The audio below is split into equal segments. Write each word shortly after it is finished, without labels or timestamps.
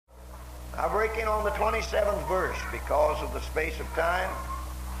I break in on the 27th verse because of the space of time.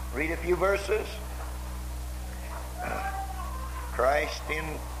 Read a few verses. Christ in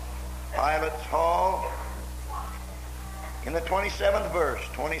Pilate's hall. In the 27th verse,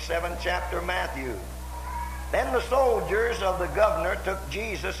 27th chapter of Matthew. Then the soldiers of the governor took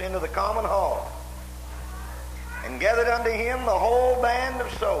Jesus into the common hall and gathered unto him the whole band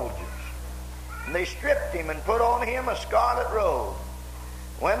of soldiers. And they stripped him and put on him a scarlet robe.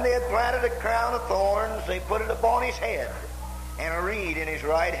 When they had planted a crown of thorns, they put it upon his head, and a reed in his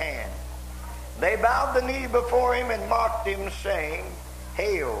right hand. They bowed the knee before him and mocked him, saying,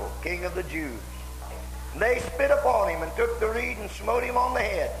 Hail, King of the Jews. And they spit upon him and took the reed and smote him on the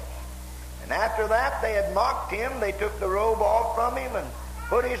head. And after that they had mocked him, they took the robe off from him and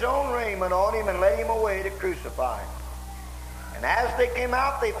put his own raiment on him and led him away to crucify him. And as they came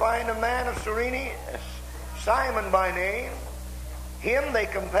out, they find a man of Cyrene, Simon by name. Him they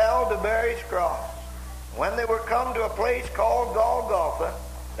compelled to bear his cross. When they were come to a place called Golgotha,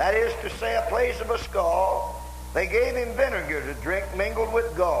 that is to say, a place of a skull, they gave him vinegar to drink mingled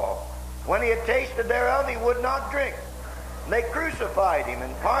with gall. When he had tasted thereof, he would not drink. And they crucified him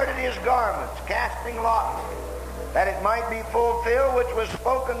and parted his garments, casting lots, that it might be fulfilled which was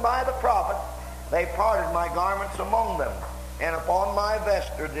spoken by the prophet. They parted my garments among them, and upon my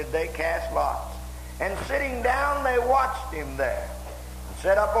vesture did they cast lots. And sitting down, they watched him there, and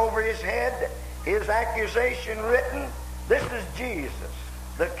set up over his head his accusation written, This is Jesus,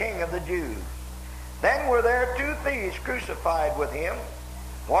 the King of the Jews. Then were there two thieves crucified with him,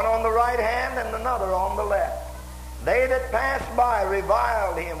 one on the right hand and another on the left. They that passed by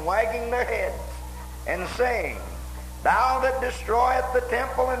reviled him, wagging their heads, and saying, Thou that destroyest the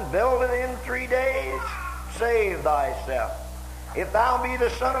temple and build it in 3 days, save thyself. If thou be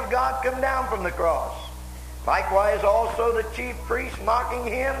the Son of God, come down from the cross. Likewise also the chief priests,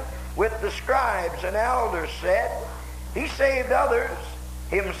 mocking him with the scribes and elders, said, He saved others,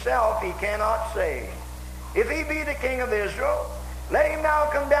 himself he cannot save. If he be the King of Israel, let him now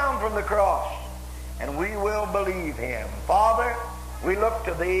come down from the cross, and we will believe him. Father, we look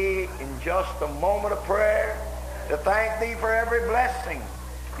to thee in just a moment of prayer to thank thee for every blessing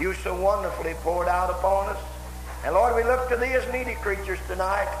you so wonderfully poured out upon us. And Lord, we look to thee as needy creatures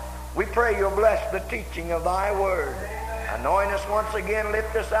tonight. We pray you'll bless the teaching of thy word. Anoint us once again,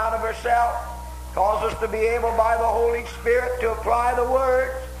 lift us out of ourselves, cause us to be able by the Holy Spirit to apply the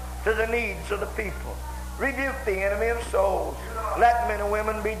words to the needs of the people. Rebuke the enemy of souls. Let men and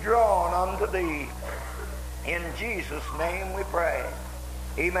women be drawn unto thee. In Jesus' name we pray.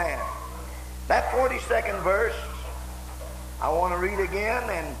 Amen. That 42nd verse, I want to read again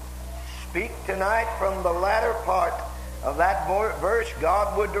and speak tonight from the latter part of that verse.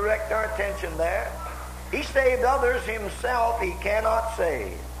 God would direct our attention there. He saved others, himself he cannot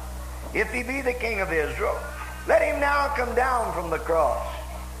save. If he be the King of Israel, let him now come down from the cross,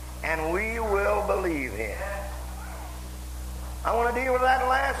 and we will believe him. I want to deal with that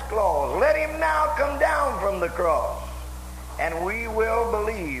last clause. Let him now come down from the cross, and we will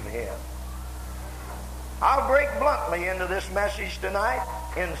believe him. I'll break bluntly into this message tonight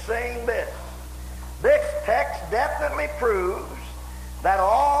in saying this. This text definitely proves that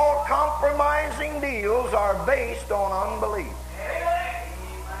all compromising deals are based on unbelief.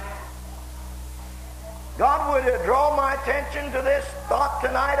 God would draw my attention to this thought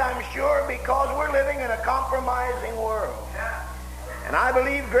tonight, I'm sure, because we're living in a compromising world. And I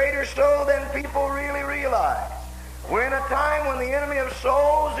believe greater so than people really realize. We're in a time when the enemy of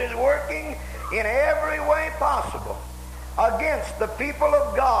souls is working in every way possible against the people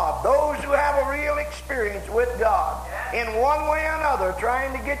of God, those who have a real experience with God, in one way or another,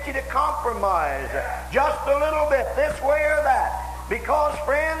 trying to get you to compromise just a little bit, this way or that. Because,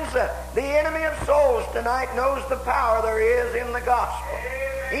 friends, the enemy of souls tonight knows the power there is in the gospel.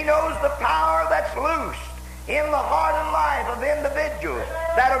 He knows the power that's loosed in the heart and life of individuals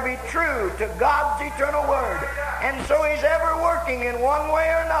that'll be true to God's eternal word. And so he's ever working in one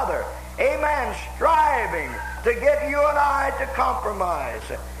way or another, amen, striving to get you and I to compromise.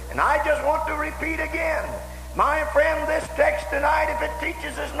 And I just want to repeat again, my friend, this text tonight, if it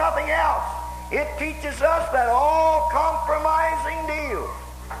teaches us nothing else, it teaches us that all compromising deals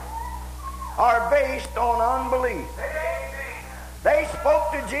are based on unbelief. They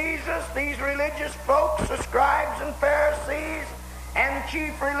spoke to Jesus, these religious folks, the scribes and Pharisees and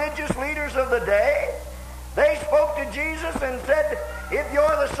chief religious leaders of the day. They spoke to Jesus and said, if you're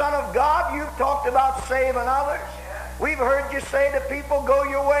the Son of God, you've talked about saving others. We've heard you say to people, go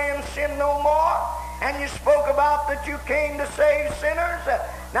your way and sin no more. And you spoke about that you came to save sinners.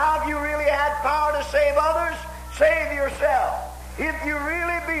 Now, if you really had power to save others, save yourself. If you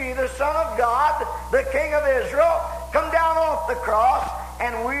really be the Son of God, the King of Israel, come down off the cross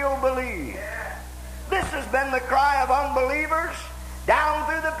and we'll believe. This has been the cry of unbelievers down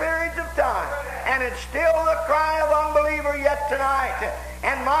through the periods of time. And it's still the cry of unbeliever yet tonight.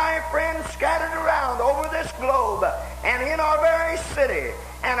 And my friends scattered around over this globe and in our very city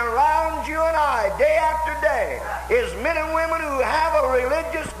and around you and I day after day is men and women who have a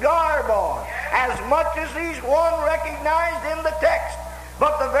religious garb on, as much as these one recognized in the text.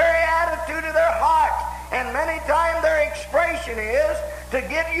 But the very attitude of their hearts and many times their expression is to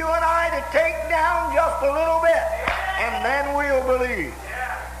get you and I to take down just a little bit, and then we'll believe.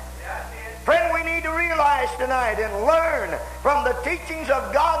 Friend, we need to realize tonight and learn from the teachings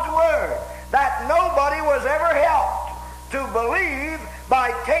of God's Word that nobody was ever helped to believe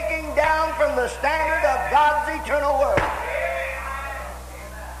by taking down from the standard of God's eternal Word.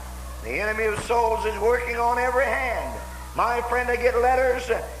 The enemy of souls is working on every hand. My friend, I get letters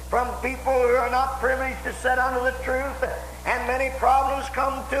from people who are not privileged to sit under the truth, and many problems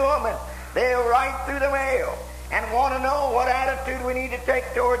come to them, and they'll write through the mail and want to know what attitude we need to take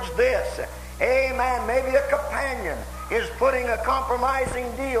towards this. Amen. Maybe a companion is putting a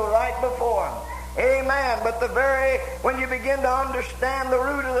compromising deal right before them. Amen. But when you begin to understand the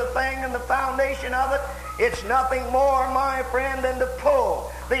root of the thing and the foundation of it, it's nothing more, my friend, than to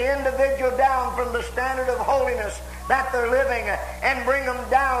pull the individual down from the standard of holiness that they're living and bring them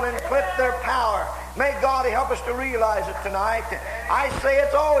down and clip their power. May God help us to realize it tonight. I say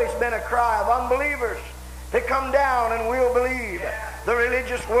it's always been a cry of unbelievers to come down and we'll believe. The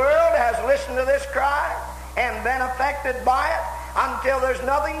religious world has listened to this cry and been affected by it until there's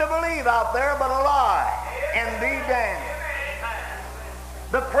nothing to believe out there but a lie and be damned.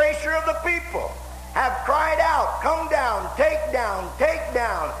 The pressure of the people have cried out, come down, take down,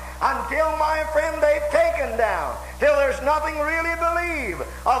 until, my friend, they've taken down, till there's nothing really believe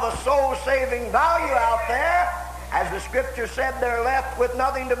of a soul-saving value out there. As the Scripture said, they're left with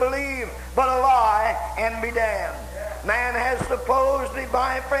nothing to believe but a lie and be damned. Man has supposedly,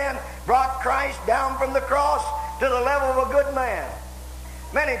 my friend, brought Christ down from the cross to the level of a good man.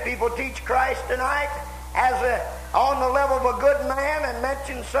 Many people teach Christ tonight on the level of a good man and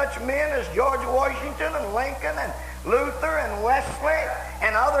mention such men as George Washington and Lincoln and Luther and Wesley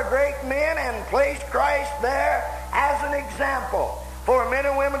and other great men, and place Christ there as an example for men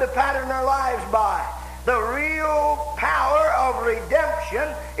and women to pattern their lives by. The real power of redemption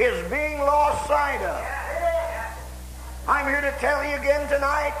is being lost sight of. I'm here to tell you again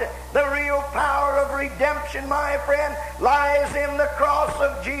tonight, the real power of redemption, my friend, lies in the cross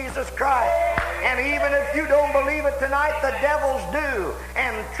of Jesus Christ. And even if you don't believe it tonight, the devils do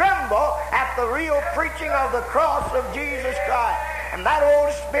and tremble at the real preaching of the cross of Jesus Christ. And that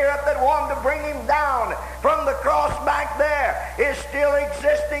old spirit that wanted to bring him down from the cross back there is still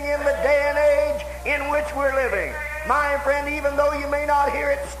existing in the day and age in which we're living. My friend, even though you may not hear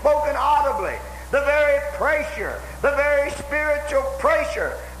it spoken audibly, the very pressure, the very spiritual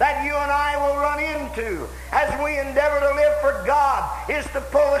pressure that you and I will run into as we endeavor to live for God is to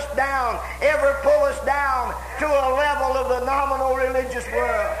pull us down, ever pull us down to a level of the nominal religious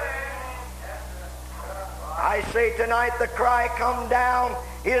world. I say tonight the cry, come down,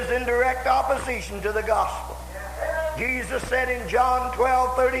 is in direct opposition to the gospel. Jesus said in John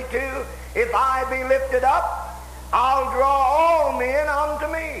 12:32, if I be lifted up, I'll draw all men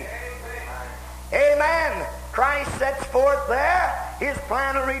unto me. Amen. Christ sets forth there his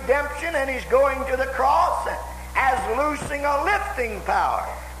plan of redemption, and he's going to the cross as loosing a lifting power,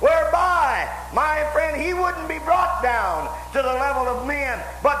 whereby, my friend, he wouldn't be brought down to the level of men,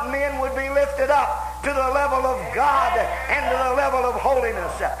 but men would be lifted up to the level of God and to the level of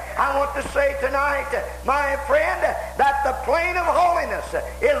holiness. I want to say tonight, my friend, that the plane of holiness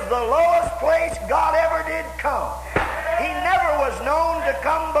is the lowest place God ever did come. He never was known to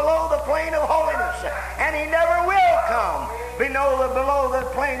come below the plane of holiness, and he never will come below the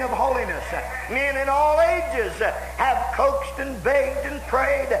plane of holiness. Men in all ages have coaxed and begged and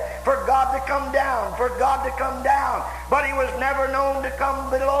prayed for God to come down, but he was never known to come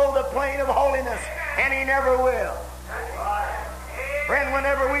below the plane of holiness, and he never will. Friend,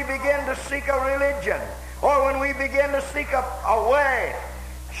 whenever we begin to seek a religion, or when we begin to seek a way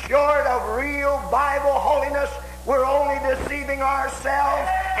short of real Bible holiness, we're only deceiving ourselves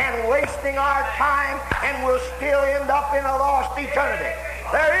and wasting our time, and we'll still end up in a lost eternity.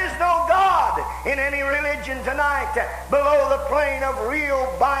 There is no God in any religion tonight below the plane of real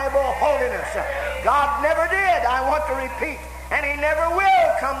Bible holiness. God never did, I want to repeat, and he never will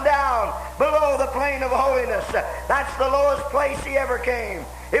come down below the plane of holiness. That's the lowest place he ever came.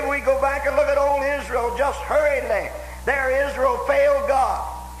 If we go back and look at old Israel just hurriedly, there Israel failed God.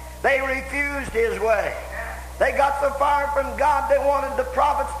 They refused his way. They got so far from God they wanted the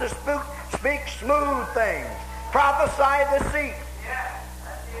prophets to speak smooth things, prophesy deceit.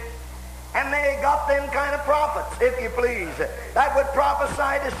 And they got them kind of prophets, if you please, that would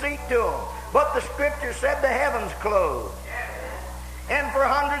prophesy deceit to them. But the Scripture said the heavens closed. And for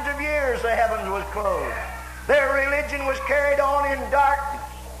hundreds of years the heavens was closed. Their religion was carried on in darkness.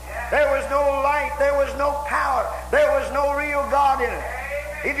 There was no light. There was no power. There was no real God in it.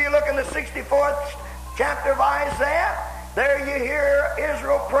 If you look in the 64th chapter of Isaiah, there you hear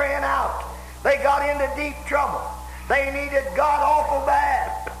Israel praying out. They got into deep trouble. They needed God awful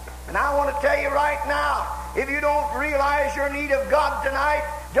bad. And I want to tell you right now, if you don't realize your need of God tonight,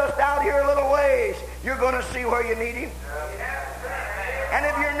 just out here a little ways, you're going to see where you need Him. And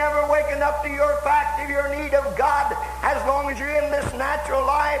if you're never waking up to your fact of your need of God, as long as you're in this natural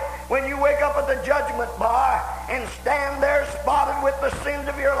life, when you wake up at the judgment bar and stand there spotted with the sins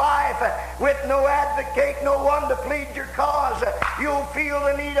of your life, with no advocate, no one to plead your cause, you'll feel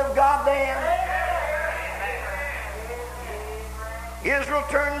the need of God then. Israel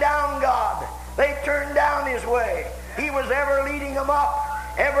turned down God. They turned down His way. He was ever leading them up,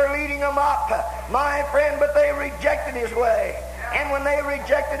 ever leading them up, my friend, but they rejected His way. And when they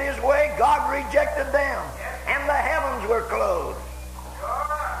rejected His way, God rejected them. And the heavens were closed.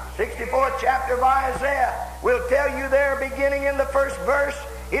 64th chapter of Isaiah will tell you there, beginning in the first verse,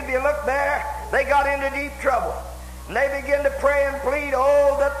 if you look there, they got into deep trouble. And they began to pray and plead,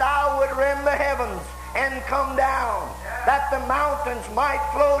 oh, that Thou would rend the heavens and come down, that the mountains might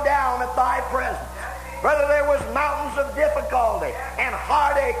flow down at Thy presence. Brother, there was mountains of difficulty and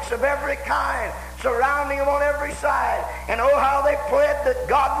heartaches of every kind surrounding them on every side. And oh, how they pled that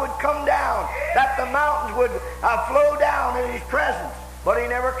God would come down, that the mountains would flow down in His presence. But He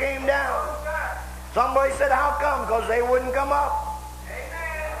never came down. Somebody said, how come? Because they wouldn't come up.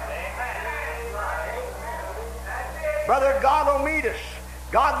 Brother, God will meet us.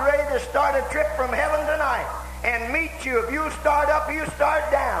 God's ready to start a trip from heaven tonight and meet you. If you start up, you start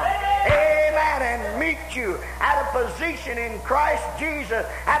down. Amen. And meet you at a position in Christ Jesus,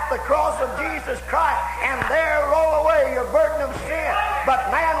 at the cross of Jesus Christ, and there roll away your burden of sin. But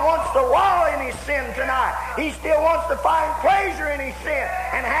man wants to wallow in his sin tonight. He still wants to find pleasure in his sin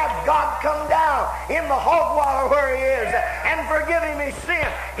and have God come down in the hog water where He is and forgive him his sin.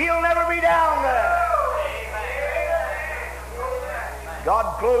 He'll never be down there.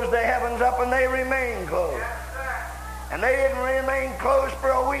 God closed the heavens up and they remained closed. And they didn't remain closed for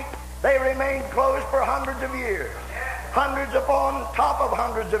a week. They remained closed for hundreds of years. Hundreds upon top of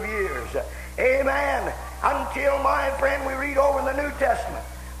hundreds of years. Amen. Until, my friend, we read over in the New Testament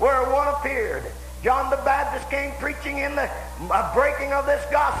where one appeared. John the Baptist came preaching in the breaking of this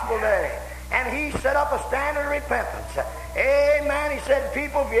gospel day. And he set up a standard of repentance. Amen. He said,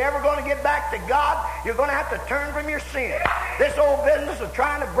 people, if you're ever going to get back to God, you're going to have to turn from your sin. This old business of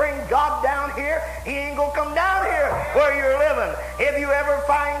trying to bring God down here, He ain't going to come down here where you're living. If you ever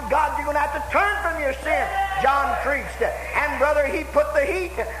find God, you're going to have to turn from your sin. John preached. And brother, he put the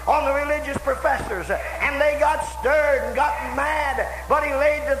heat on the religious professors. And they got stirred and got mad. But he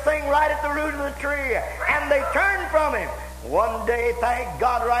laid the thing right at the root of the tree. And they turned from Him. One day, thank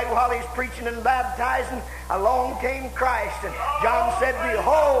God, right while He's preaching and baptizing, along came Christ. And John said,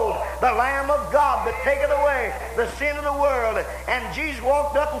 behold, the Lamb of God that taketh away the sin of the world. And Jesus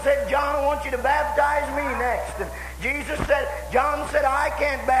walked up and said, John, I want you to baptize me next. And John said, I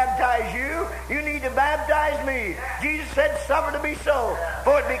can't baptize you. You need to baptize me. Jesus said, suffer to be so,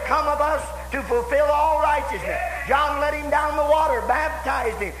 for it become of us to fulfill all righteousness. John let him down the water,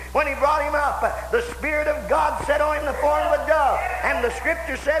 baptized him. When he brought him up, the Spirit of God set on him in the form of a dove. And the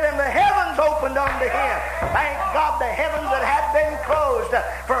Scripture said, and the heavens opened unto him. Thank God, the heavens that had been closed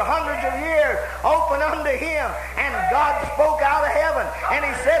for hundreds of years opened unto him. And God spoke out of heaven. And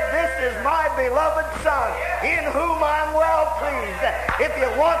He said, this is my beloved Son, in whom I'm well pleased. If you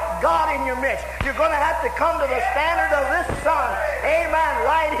want God in your midst, you're going to have to come to the standard of this Son. Amen.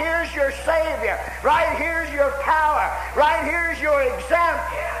 Right here's your Savior. Right here's your power. Right here's your example.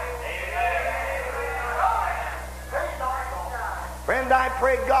 Friend, I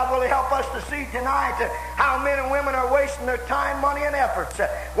pray God will help us to see tonight how men and women are wasting their time, money, and efforts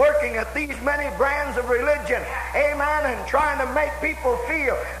working at these many brands of religion. Amen. And trying to make people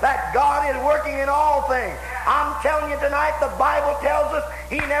feel that God is working in all things. I'm telling you tonight, the Bible tells us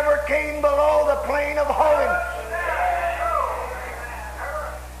He never came below the plane of holiness.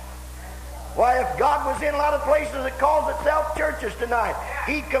 Why, if God was in a lot of places that calls itself churches tonight,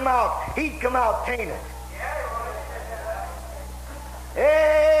 He'd come out tainted.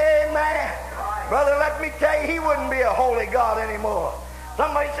 Amen. Brother, let me tell you, He wouldn't be a holy God anymore.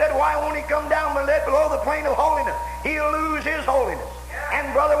 Somebody said, why won't he come down below the plane of holiness? He'll lose his holiness.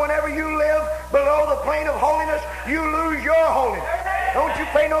 And brother, whenever you live below the plane of holiness, you lose your holiness. Don't you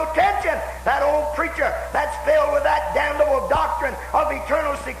pay no attention. That old preacher that's filled with that damnable doctrine of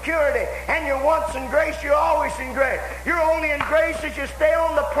eternal security. And you're once in grace, you're always in grace. You're only in grace as you stay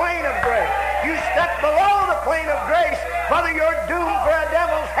on the plane of grace. You step below the plane of grace, brother, you're doomed for a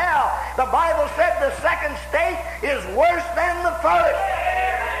devil's hell. The Bible said the second state is worse than the first.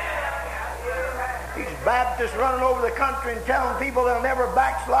 These Baptists running over the country and telling people they'll never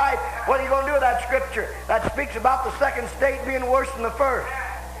backslide. What are you going to do with that scripture that speaks about the second state being worse than the first?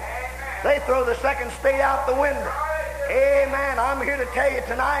 They throw the second state out the window. Amen. I'm here to tell you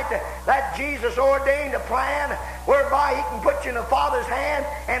tonight that Jesus ordained a plan whereby he can put you in the Father's hand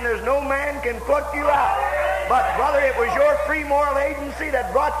and there's no man can put you out. But brother, it was your free moral agency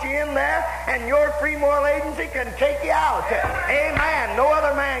that brought you in there, and your free moral agency can take you out. Amen. No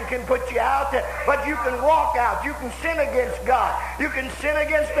other man can put you out, but you can walk out. You can sin against God. You can sin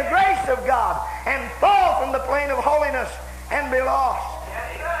against the grace of God and fall from the plane of holiness and be lost.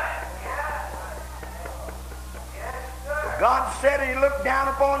 God said, he looked down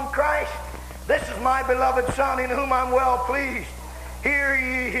upon Christ. This is my beloved Son in whom I'm well pleased. Hear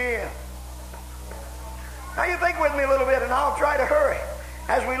ye him. Now you think with me a little bit, and I'll try to hurry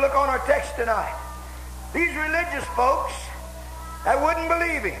as we look on our text tonight. These religious folks that wouldn't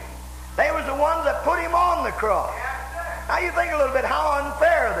believe him, they was the ones that put him on the cross. Now you think a little bit how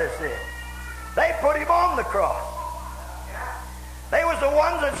unfair this is. They put him on the cross. They was the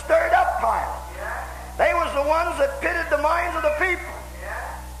ones that stirred up Pilate. They was the ones that pitted the minds of the people.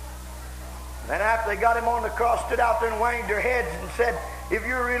 Then after they got him on the cross, stood out there and wagged their heads and said, if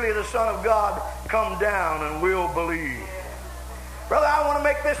you're really the Son of God, come down and we'll believe. Brother, I want to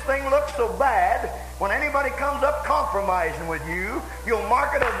make this thing look so bad. When anybody comes up compromising with you, you'll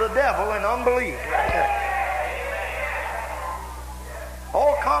mark it as the devil and unbelief.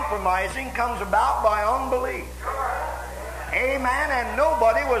 All compromising comes about by unbelief. Amen. And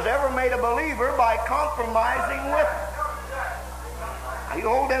nobody was ever made a believer by compromising with him. You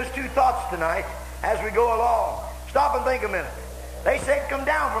hold those two thoughts tonight as we go along. Stop and think a minute. They said, come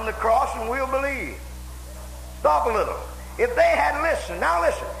down from the cross and we'll believe. Stop a little. If they had listened, now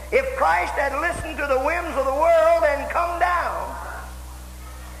listen, if Christ had listened to the whims of the world and come down,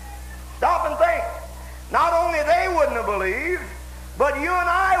 stop and think. Not only they wouldn't have believed, but you and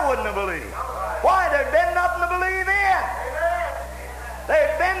I wouldn't have believed. Why? There'd been nothing to believe in.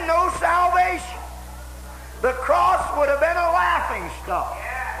 There'd been no salvation. The cross would have been a laughing stock.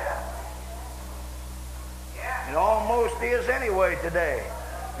 It almost is anyway today,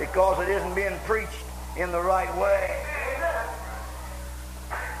 because it isn't being preached in the right way.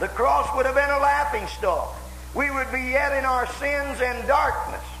 The cross would have been a laughing stock. We would be yet in our sins and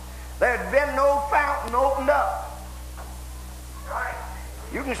darkness. There'd been no fountain opened up.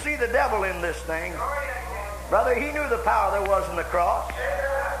 You can see the devil in this thing. Brother, he knew the power there was in the cross.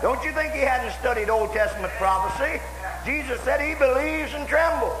 Don't you think he hadn't studied Old Testament prophecy? Jesus said he believes and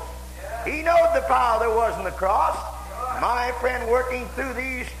trembles. He knowed the power there was in the cross. My friend, working through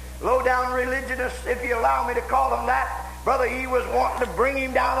these low-down religionists, if you allow me to call them that, brother, he was wanting to bring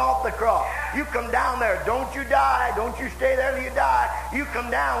him down off the cross. You come down there. Don't you die. Don't you stay there till you die. You come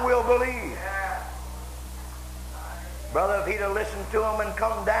down, we'll believe. Brother, if he'd have listened to him and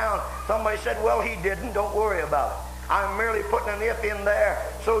come down, somebody said, well, he didn't. Don't worry about it. I'm merely putting an if in there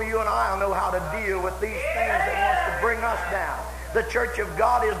so you and I will know how to deal with these things that wants to bring us down. The church of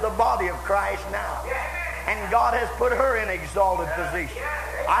God is the body of Christ now. And God has put her in exalted position.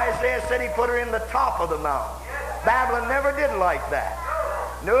 Isaiah said he put her in the top of the mountain. Babylon never did like that.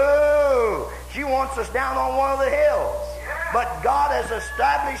 No, she wants us down on one of the hills. But God has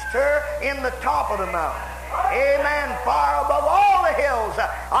established her in the top of the mountain. Amen. Far above all the hills,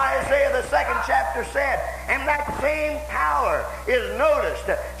 Isaiah the 2nd chapter said. And that same power is noticed.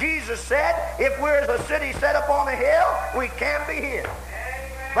 Jesus said, if we're as a city set up on a hill, we can't be hid.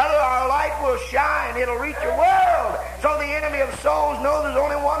 Brother, our light will shine. It'll reach the world. So the enemy of souls know there's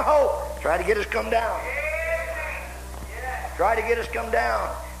only one hope. Try to get us come down. Try to get us come down.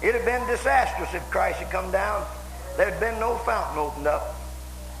 It'd have been disastrous if Christ had come down. There'd been no fountain opened up.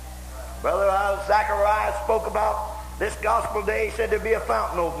 Brother Zachariah spoke about this gospel day. He said there'd be a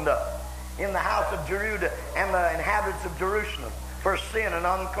fountain opened up in the house of Judah and the inhabitants of Jerusalem for sin and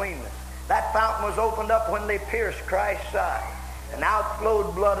uncleanness. That fountain was opened up when they pierced Christ's side, and out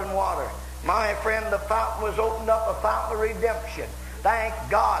flowed blood and water. My friend, the fountain was opened up, a fountain of redemption. Thank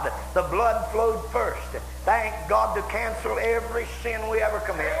God the blood flowed first. Thank God to cancel every sin we ever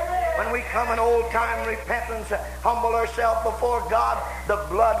commit. When we come in old-time repentance, humble ourselves before God, the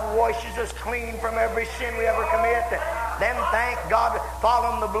blood washes us clean from every sin we ever commit. Then, thank God,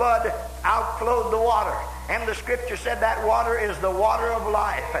 following the blood, outflowed the water. And the Scripture said that water is the water of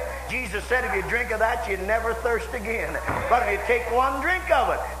life. Jesus said if you drink of that, you'd never thirst again. But if you take one drink of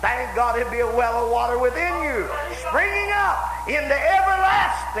it, thank God it'll be a well of water within you, springing up into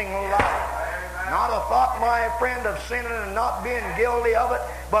everlasting life. Not a thought, my friend, of sinning and not being guilty of it,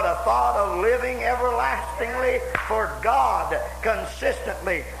 but a thought of living everlastingly for God,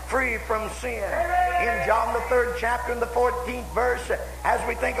 consistently, free from sin. In John the 3rd chapter and the 14th verse, as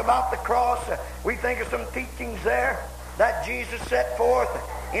we think about the cross, we think of some teachings there that Jesus set forth.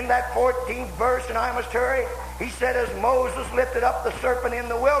 In that 14th verse, and I must hurry, he said, as Moses lifted up the serpent in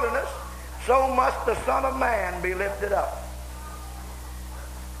the wilderness, so must the Son of Man be lifted up.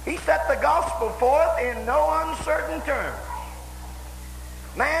 He set the gospel forth in no uncertain terms.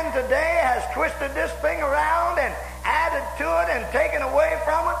 Man today has twisted this thing around and added to it and taken away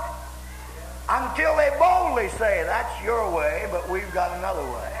from it until they boldly say, that's your way, but we've got another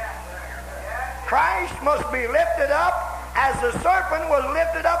way. Christ must be lifted up as the serpent was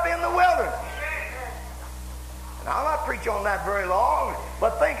lifted up in the wilderness. And I'll not preach on that very long,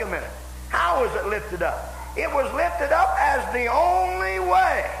 but think a minute. How was it lifted up? It was lifted up as the only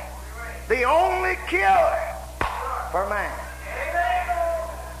way, the only cure for man.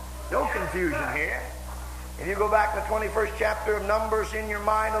 No confusion here. If you go back to the 21st chapter of Numbers in your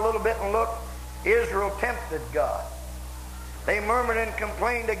mind a little bit and look, Israel tempted God. They murmured and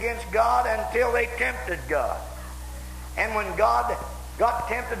complained against God until they tempted God. And when God got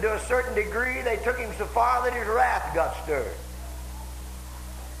tempted to a certain degree, they took him so far that his wrath got stirred.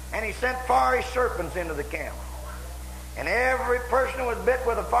 And he sent fiery serpents into the camp. And every person who was bit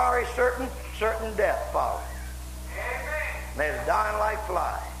with a fiery serpent, certain death followed. They was dying like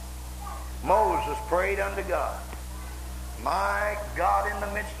flies. Moses prayed unto God, my God, in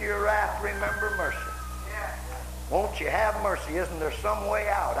the midst of your wrath, remember mercy. Won't you have mercy? Isn't there some way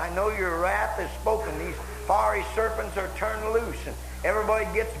out? I know your wrath is spoken. These fiery serpents are turned loose, and everybody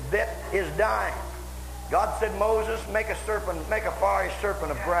gets bit is dying. God said, Moses, make a fiery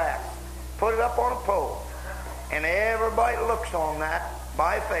serpent of brass. Put it up on a pole. And everybody looks on that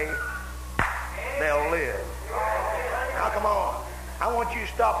by faith, they'll live. Now come on. I want you to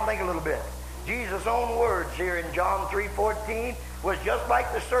stop and think a little bit. Jesus' own words here in John 3:14 was just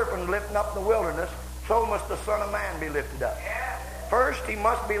like the serpent lifting up in the wilderness, so must the Son of Man be lifted up. First, he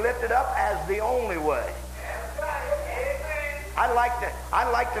must be lifted up as the only way. I'd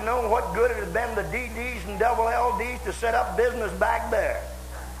like to know what good it had been the DDs and double LDs to set up business back there.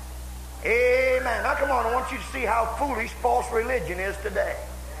 Amen. Now come on, I want you to see how foolish false religion is today.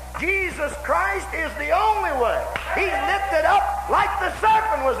 Jesus Christ is the only way. He's lifted up like the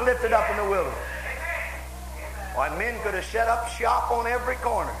serpent was lifted up in the wilderness. Why, men could have set up shop on every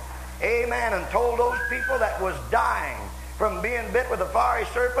corner. Amen. And told those people that was dying from being bit with a fiery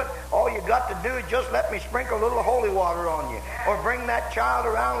serpent, all you got to do is just let me sprinkle a little holy water on you. Or bring that child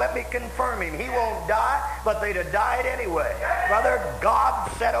around, let me confirm him. He won't die, but they'd have died anyway. Brother, God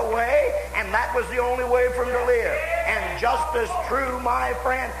set a way, and that was the only way for him to live. And just as true, my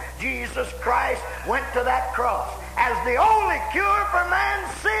friend, Jesus Christ went to that cross as the only cure for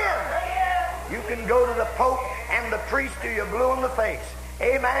man's sin. You can go to the Pope and the priest till you're blue in the face.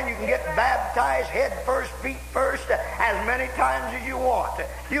 Amen. You can get baptized head first, feet first, as many times as you want.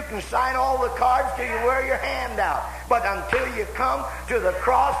 You can sign all the cards till you wear your hand out. But until you come to the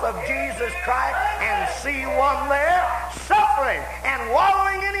cross of Jesus Christ and see one there suffering and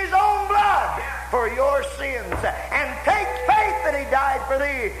wallowing in his own blood for your sins, and take faith that he died for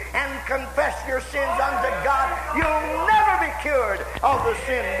thee, and confess your sins unto God, you'll never be cured of the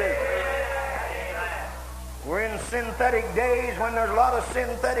sin business. We're in synthetic days when there's a lot of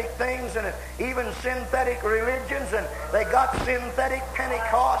synthetic things and even synthetic religions, and they got synthetic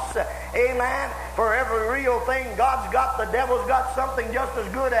Pentecosts. Amen. For every real thing God's got, the devil's got something just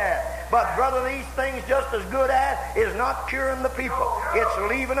as good at. But brother, these things just as good at is not curing the people. It's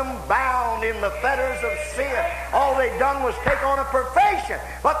leaving them bound in the fetters of sin. All they've done was take on a profession,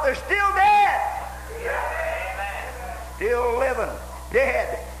 but they're still dead. Still living,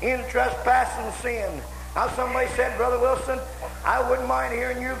 dead, in trespass and sin. Now somebody said, Brother Wilson, I wouldn't mind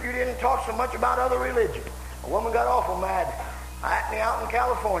hearing you if you didn't talk so much about other religions. A woman got awful mad at me out in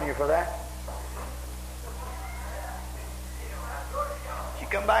California for that. She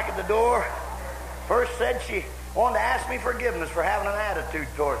come back at the door. First said she wanted to ask me forgiveness for having an attitude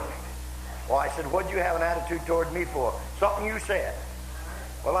toward me. Well, I said, what'd you have an attitude toward me for? Something you said.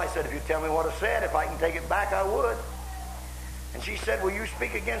 Well, I said, if you tell me what I said, if I can take it back, I would. And she said, will you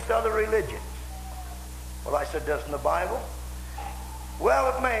speak against other religions? Well, I said, doesn't the Bible?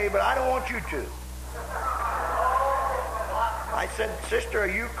 Well, it may, but I don't want you to. I said, sister, are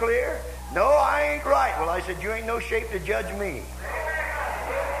you clear? No, I ain't right. Well, I said, you ain't no shape to judge me.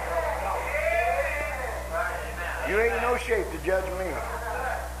 You ain't no shape to judge me.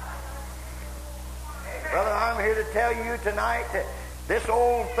 Brother, I'm here to tell you tonight that this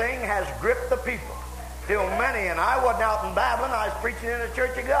old thing has gripped the people. Till many, and I wasn't out in Babylon, I was preaching in the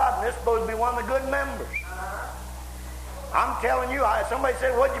Church of God, and this is supposed to be one of the good members. I'm telling you, somebody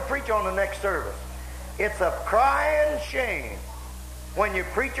said, what'd you preach on the next service? It's a crying shame when you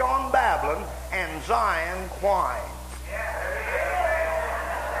preach on Babylon and Zion whines.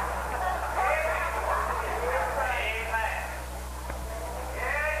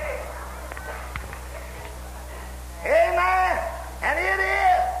 Amen. And it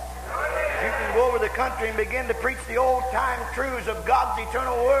is. You can go over the country and begin to preach the old-time truths of God's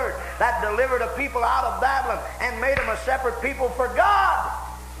eternal word that delivered a people out of Babylon and made them a separate people for God.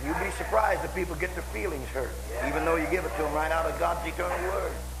 You'd be surprised if people get their feelings hurt, even though you give it to them right out of God's eternal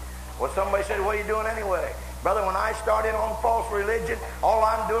word. Well, somebody said, what are you doing anyway? Brother, when I start in on false religion, all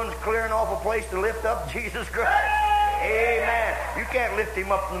I'm doing is clearing off a place to lift up Jesus Christ. Amen. You can't lift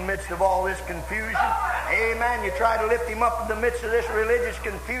him up in the midst of all this confusion. Amen. You try to lift him up in the midst of this religious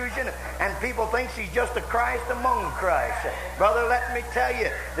confusion, and people think he's just a Christ among Christ. Brother, let me tell you,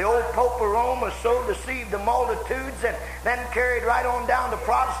 the old Pope of Rome was so deceived the multitudes and then carried right on down to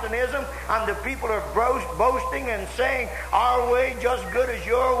Protestantism, and the people are boasting and saying, our way just good as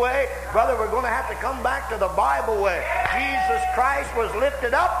your way. Brother, we're going to have to come back to the Bible way. Jesus Christ was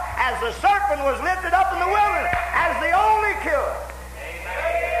lifted up as the serpent was lifted up in the wilderness, as the only cure.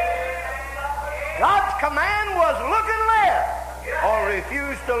 God's command was look and live, or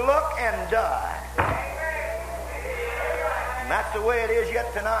refuse to look and die. And that's the way it is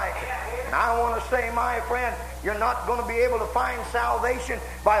yet tonight. And I want to say, my friend, you're not going to be able to find salvation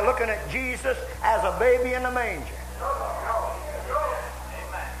by looking at Jesus as a baby in a manger.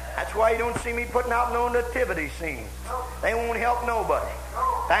 That's why you don't see me putting out no nativity scenes. They won't help nobody.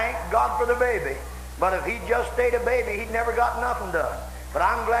 Thank God for the baby. But if he just stayed a baby, he'd never got nothing done. But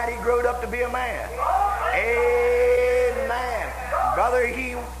I'm glad he growed up to be a man. Amen. Brother,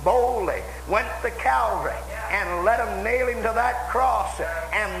 he boldly went to Calvary and let him nail him to that cross,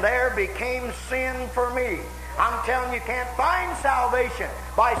 and there became sin for me. I'm telling you, you can't find salvation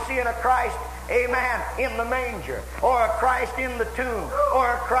by seeing a Christ, amen, in the manger, or a Christ in the tomb, or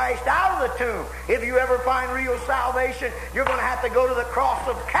a Christ out of the tomb. If you ever find real salvation, you're going to have to go to the cross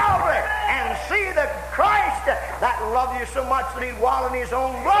of Calvary and see the Christ that loved you so much that he wallowed in his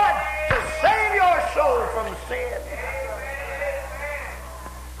own blood to save your soul from sin.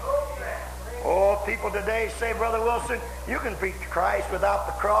 Oh, people today say, Brother Wilson, you can preach Christ without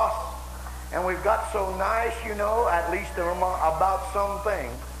the cross. And we've got so nice, you know, at least about some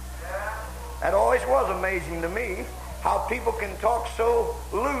things. That always was amazing to me, how people can talk so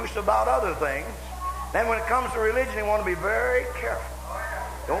loose about other things. Then when it comes to religion, they want to be very careful.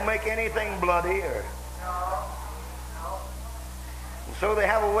 Don't make anything bloody. And so they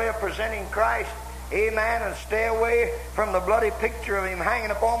have a way of presenting Christ, amen, and stay away from the bloody picture of him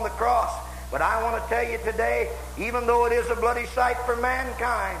hanging upon the cross. But I want to tell you today, even though it is a bloody sight for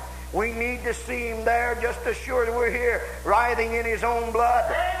mankind, we need to see him there just as sure as we're here, writhing in his own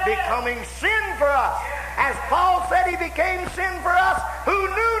blood, becoming sin for us. As Paul said, he became sin for us who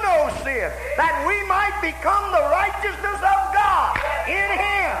knew no sin, that we might become the righteousness of God in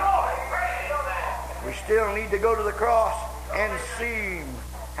him. We still need to go to the cross and see him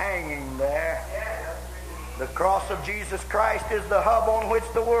hanging there. The cross of Jesus Christ is the hub on which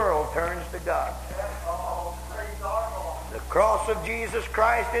the world turns to God. The cross of Jesus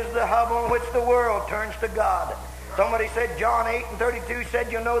Christ is the hub on which the world turns to God. Somebody said, John 8:32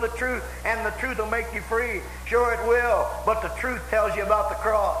 said, you'll know the truth, and the truth will make you free. Sure it will, but the truth tells you about the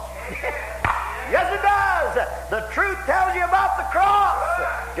cross. Yes, it does. The truth tells you about the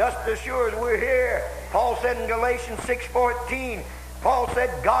cross. Just as sure as we're here. Paul said in Galatians 6:14, Paul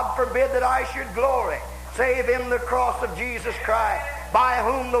said, God forbid that I should glory, save in the cross of Jesus Christ, by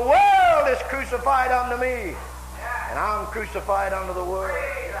whom the world is crucified unto me, and I'm crucified unto the world.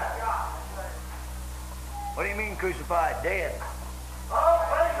 What do you mean crucified? Dead.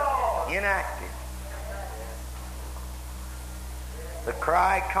 Inactive. The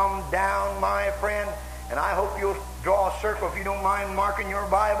cry come down, my friend, and I hope you'll draw a circle, if you don't mind marking your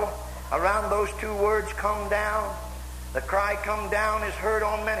Bible, around those two words, come down. The cry come down is heard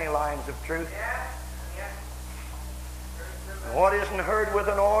on many lines of truth. And what isn't heard with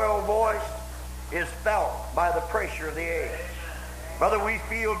an oil voice is felt by the pressure of the age. Brother, we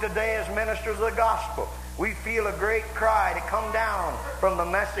feel today as ministers of the gospel, we feel a great cry to come down from the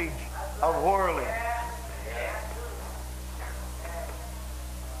message of worldliness.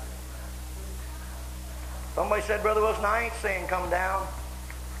 Somebody said, Brother Wilson, I ain't saying come down.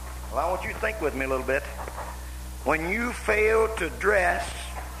 Well, I want you to think with me a little bit. When you fail to dress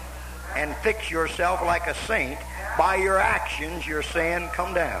and fix yourself like a saint, by your actions, you're saying,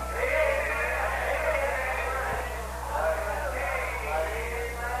 come down.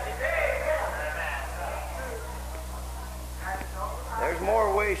 There's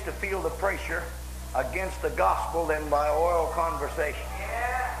more ways to feel the pressure against the gospel than by oral conversation.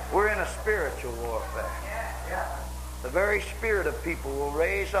 We're in a spiritual warfare. The very spirit of people will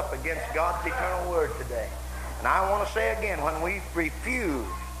raise up against God's eternal word today. And I want to say again, when we refuse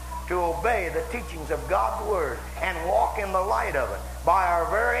to obey the teachings of God's word and walk in the light of it, by our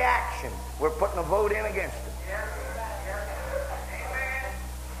very action, we're putting a vote in against it.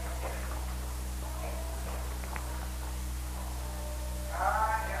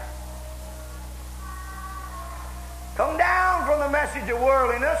 Come down from the message of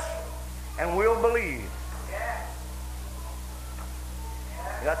worldliness and we'll believe.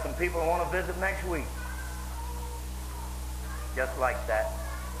 We got some people who want to visit next week. Just like that.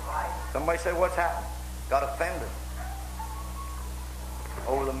 Somebody say, what's happened? Got offended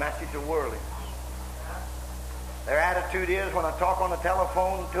over the message of worldliness. Their attitude is, when I talk on the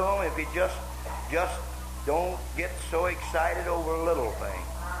telephone to them, if you just don't get so excited over little things,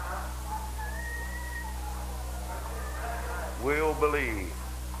 we'll believe.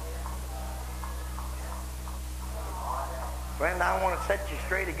 Friend, I want to set you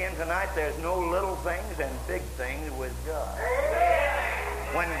straight again tonight. There's no little things and big things with God.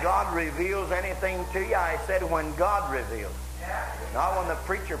 When God reveals anything to you, I said when God reveals. Not when the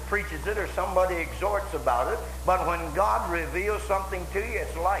preacher preaches it or somebody exhorts about it, but when God reveals something to you,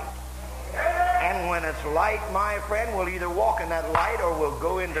 it's light. And when it's light, my friend, we'll either walk in that light or we'll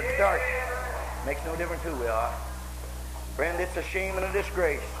go into darkness. Makes no difference who we are. Friend, it's a shame and a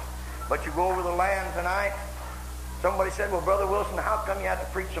disgrace. But you go over the land tonight, somebody said, well, Brother Wilson, how come you have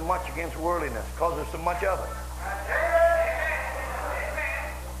to preach so much against worldliness? Because there's so much of it.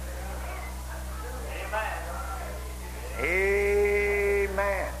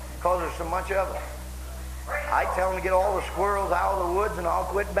 Amen. Because there's so much of it. I tell them to get all the squirrels out of the woods and I'll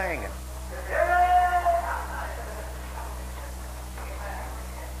quit banging.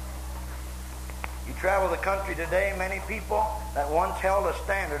 You travel the country today, many people that once held a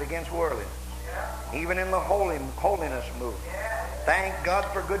standard against worldliness, even in the holiness movement. Thank God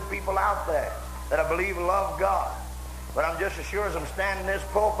for good people out there that I believe love God. But I'm just as sure as I'm standing in this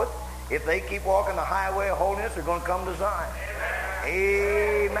pulpit, if they keep walking the highway of holiness, they're going to come to Zion.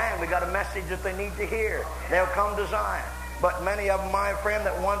 Amen. We got a message that they need to hear. They'll come to Zion. But many of them, my friend,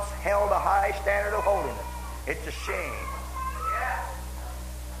 that once held a high standard of holiness, it's a shame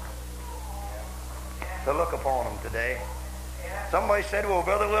to look upon them today. Somebody said, well,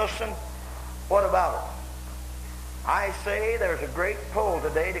 Brother Wilson, what about it? I say there's a great pull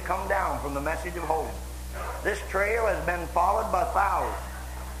today to come down from the message of holiness. This trail has been followed by thousands.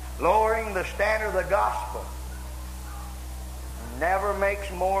 Lowering the standard of the gospel never makes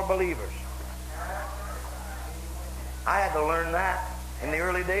more believers. I had to learn that in the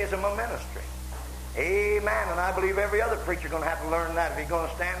early days of my ministry. Amen. And I believe every other preacher is going to have to learn that if he's going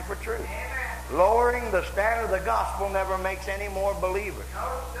to stand for truth. Lowering the standard of the gospel never makes any more believers.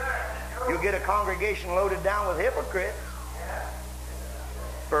 You get a congregation loaded down with hypocrites,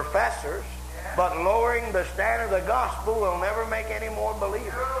 professors, but lowering the standard of the gospel will never make any more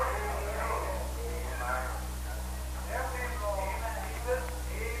believers.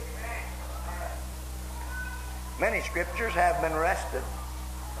 Many scriptures have been wrested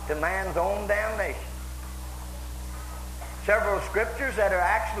to man's own damnation. Several scriptures that are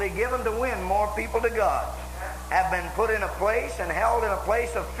actually given to win more people to God have been put in a place and held in a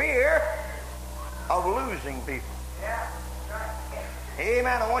place of fear of losing people.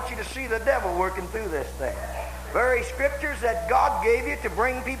 Amen. I want you to see the devil working through this thing. Very scriptures that God gave you to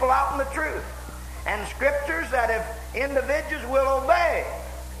bring people out in the truth. And scriptures that if individuals will obey,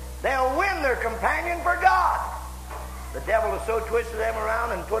 they'll win their companion for God. The devil has so twisted them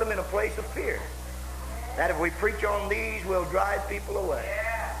around and put them in a place of fear that if we preach on these, we'll drive people away.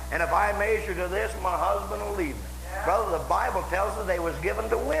 And if I measure to this, my husband will leave me. Brother, the Bible tells us they was given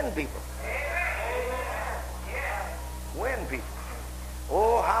to win people. Win people.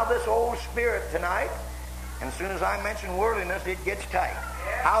 Oh, how this old spirit tonight, and as soon as I mention worldliness, it gets tight.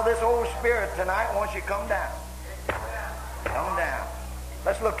 How this old spirit tonight wants you to come down. Come down.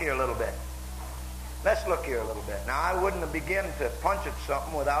 Let's look here a little bit. Let's look here a little bit. Now, I wouldn't have begun to punch at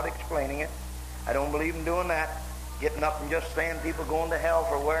something without explaining it. I don't believe in doing that. Getting up and just saying people going to hell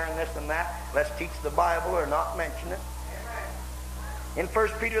for wearing this and that. Let's teach the Bible or not mention it. In 1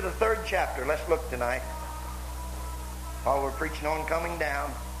 Peter, the 3rd chapter, let's look tonight. While we're preaching on coming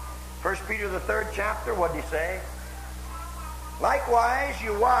down. 1 Peter, the 3rd chapter, what did he say? Likewise,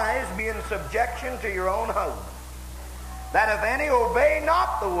 you wives, be in subjection to your own husbands, that if any obey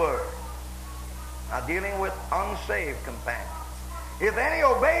not the word. Now, dealing with unsaved companions. If any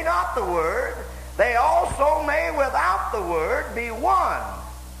obey not the word, they also may without the word be won.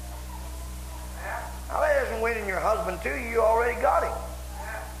 Now, that isn't winning your husband to you. You already got him.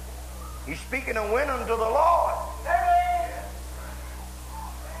 He's speaking of winning to the Lord.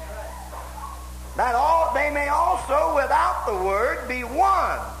 That they may also without the word be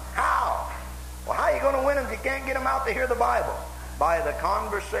won. How? Well, how are you going to win them if you can't get them out to hear the Bible? By the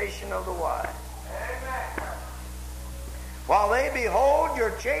conversation of the wise. While they behold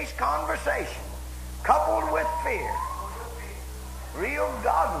your chaste conversation, coupled with fear, real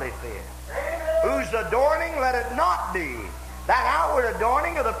godly fear, whose adorning let it not be that outward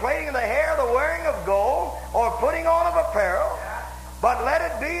adorning of the plaiting of the hair, the wearing of gold, or putting on of apparel, but let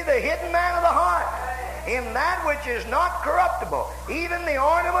it be the hidden man of the heart, in that which is not corruptible, even the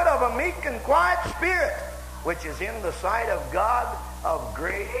ornament of a meek and quiet spirit, which is in the sight of God of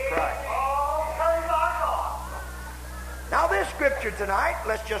great price. Now this scripture tonight,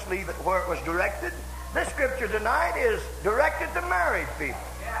 let's just leave it where it was directed. This scripture tonight is directed to married people.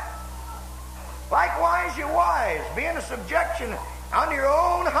 Likewise, you wives, be in subjection unto your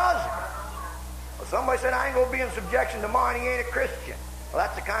own husband. Well, somebody said, I ain't going to be in subjection to mine, he ain't a Christian. Well,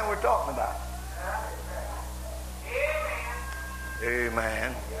 that's the kind we're talking about.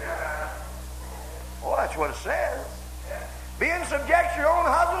 Amen. Well, that's what it says. Be in subjection to your own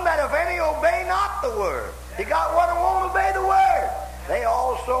husband, that if any obey not the word. You got one who won't obey the word. They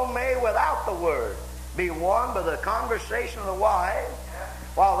also may without the word be won by the conversation of the wise,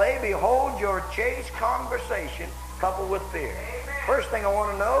 while they behold your chaste conversation coupled with fear. First thing I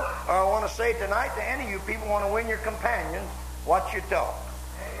want to know, or I want to say tonight to any of you people who want to win your companions, watch your talk.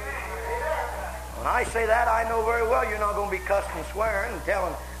 When I say that, I know very well you're not going to be cussing and swearing and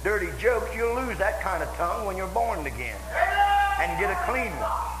telling dirty jokes. You'll lose that kind of tongue when you're born again and get a clean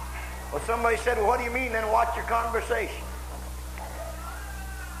one. Well, somebody said, well, what do you mean then watch your conversation?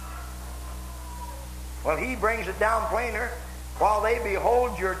 Well, he brings it down plainer. While they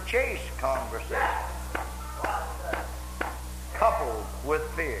behold your chaste conversation, coupled with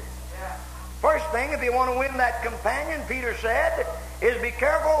fear. First thing, if you want to win that companion, Peter said, is be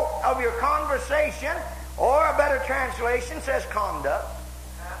careful of your conversation, or a better translation says conduct.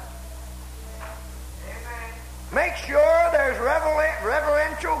 Make sure there's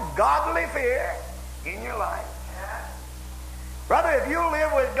reverential, godly fear in your life. Brother, if you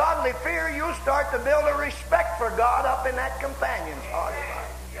live with godly fear, you'll start to build a respect for God up in that companion's heart.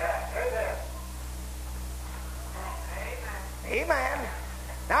 Amen.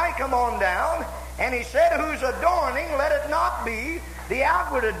 Now he come on down, and he said, whose adorning let it not be the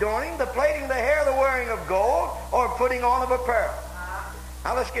outward adorning, the plaiting of the hair, the wearing of gold, or putting on of apparel.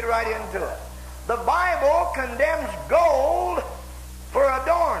 Now let's get right into it. The Bible condemns gold for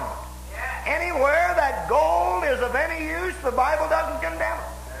adornment. Anywhere that gold is of any use, the Bible doesn't condemn it.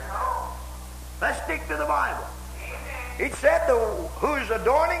 Let's stick to the Bible. It said, whose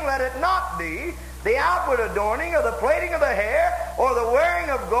adorning let it not be the outward adorning of the plaiting of the hair, or the wearing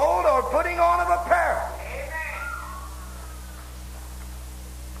of gold, or putting on of apparel.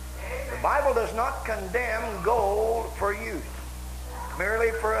 The Bible does not condemn gold for use,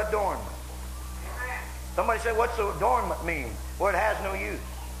 merely for adornment. Somebody said, what's adornment mean? Well, it has no use.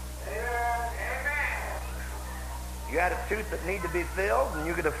 You had a tooth that needed to be filled and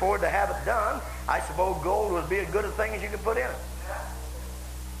you could afford to have it done, I suppose gold would be as good a thing as you could put in it.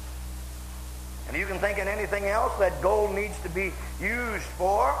 And you can think of anything else that gold needs to be used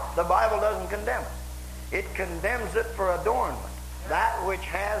for, the Bible doesn't condemn it. It condemns it for adornment, that which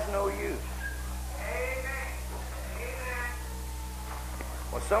has no use.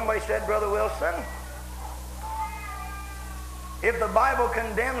 Well, somebody said, Brother Wilson, if the Bible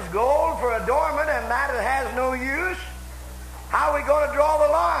condemns gold for adornment and that it has no use, how are we going to draw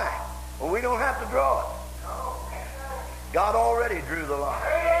the line? Well, we don't have to draw it. God already drew the line.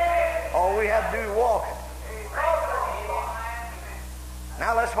 All we have to do is walk it.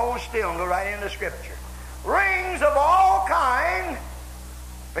 Now let's hold still and go right into Scripture. Rings of all kinds,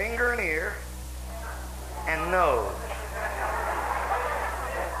 finger and ear, and nose.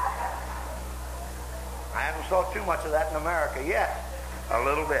 I haven't saw too much of that in America yet. A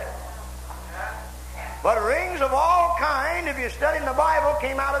little bit. But rings of all kind, if you study in the Bible,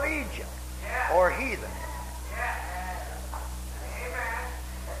 came out of Egypt or heathen.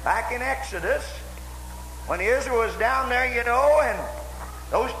 Back in Exodus, when Israel was down there, you know, and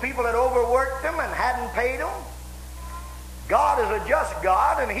those people had overworked them and hadn't paid them, God is a just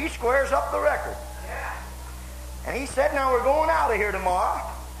God, and He squares up the record. And He said, now we're going out of here tomorrow.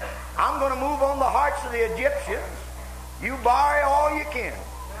 I'm going to move on the hearts of the Egyptians. You borrow all you can.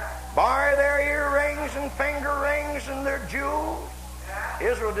 Borrow their earrings and finger rings and their jewels.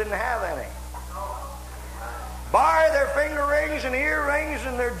 Israel didn't have any. Borrow their finger rings and earrings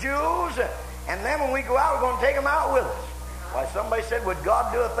and their jewels, and then when we go out, we're going to take them out with us. Why, somebody said, would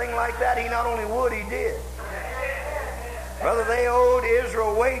God do a thing like that? He not only would, He did. Brother, they owed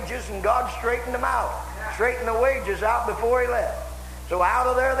Israel wages, and God straightened them out. Straightened the wages out before He left. So out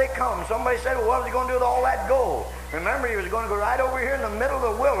of there they come. Somebody said, well, what was He going to do with all that gold? Remember, He was going to go right over here in the middle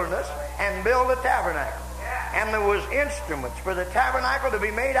of the wilderness and build a tabernacle. And there was instruments for the tabernacle to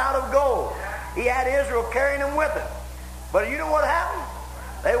be made out of gold. He had Israel carrying them with Him. But you know what happened?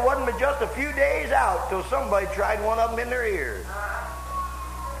 They wasn't but just a few days out till somebody tried one of them in their ears.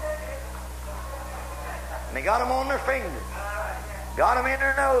 And they got them on their fingers. Got them in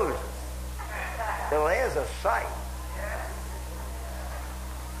their noses. Till there's a sight.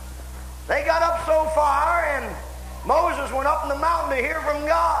 They got up so far, and Moses went up in the mountain to hear from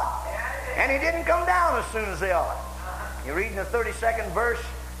God. And he didn't come down as soon as they ought. You read in the 32nd verse,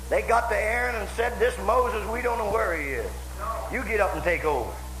 they got to Aaron and said, this Moses, we don't know where he is. You get up and take over.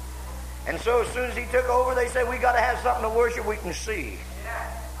 And so as soon as he took over, they said, we got to have something to worship we can see.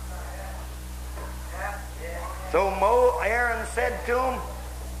 So Aaron said to him,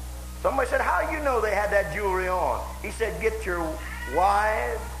 somebody said, how do you know they had that jewelry on? He said, get your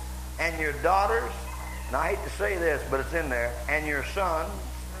wives and your daughters, and I hate to say this, but it's in there, and your sons,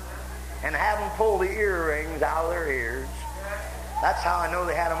 and have them pull the earrings out of their ears. That's how I know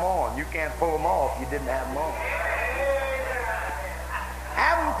they had them on. You can't pull them off if you didn't have them on.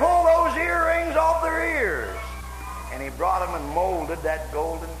 Have them pull those earrings off their ears. And he brought them and molded that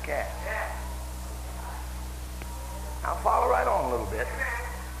golden calf. I'll follow right on a little bit.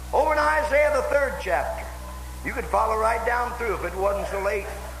 Over in Isaiah the 3rd chapter. You could follow right down through if it wasn't so late.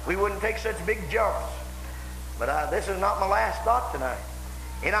 We wouldn't take such big jumps. But this is not my last thought tonight.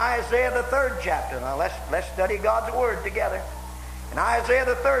 In Isaiah the 3rd chapter, now let's study God's Word together. In Isaiah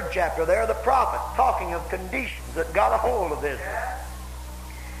the 3rd chapter, there the prophet talking of conditions that got a hold of Israel.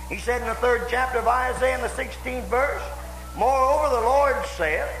 He said in the 3rd chapter of Isaiah in the 16th verse, moreover the Lord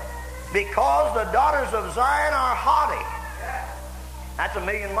saith, because the daughters of Zion are haughty. That's a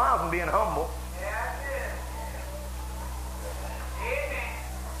million miles from being humble.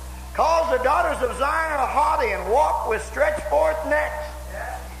 Because the daughters of Zion are haughty and walk with stretched forth necks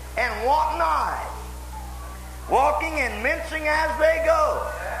and wanton eyes, walking and mincing as they go,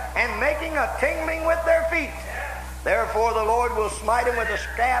 and making a tingling with their feet. Therefore the Lord will smite them with a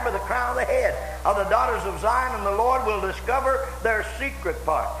stab of the crown of the head of the daughters of Zion, and the Lord will discover their secret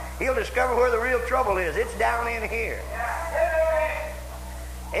part. He'll discover where the real trouble is. It's down in here.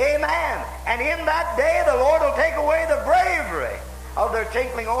 Amen. And in that day the Lord will take away the bravery of their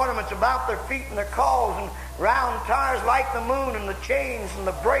tinkling ornaments about their feet and their calls and round tires like the moon and the chains and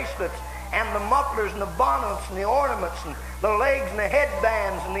the bracelets and the mufflers and the bonnets and the ornaments and the legs and the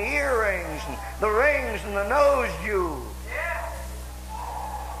headbands and the earrings and the rings and the nose jewels.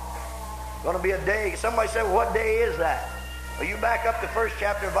 It's going to be a day. Somebody said, well, what day is that? Well, you back up the 1st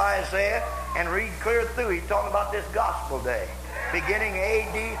chapter of Isaiah and read clear through. He's talking about this gospel day, beginning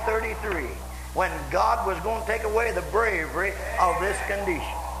A.D. 33, when God was going to take away the bravery of this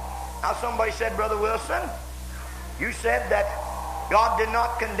condition. Now somebody said, Brother Wilson, you said that God did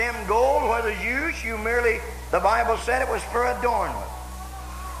not condemn gold, whether used. You merely, the Bible said it was for adornment.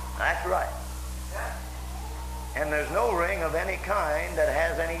 That's right. And there's no ring of any kind that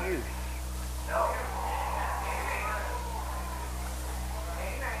has any use. No.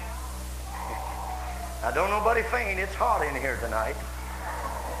 Now don't nobody faint. It's hot in here tonight.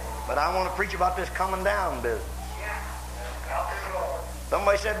 But I want to preach about this coming down business.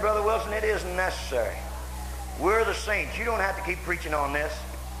 Somebody said, Brother Wilson, it isn't necessary. We're the saints. You don't have to keep preaching on this.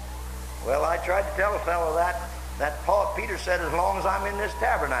 Well, I tried to tell a fellow that Peter said, as long as I'm in this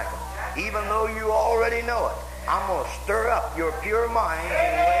tabernacle, even though you already know it, I'm going to stir up your pure minds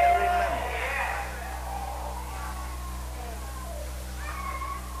and well remember.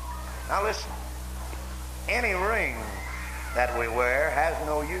 Now listen, any ring that we wear has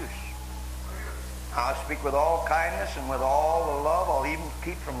no use. I speak with all kindness and with all the love. I'll even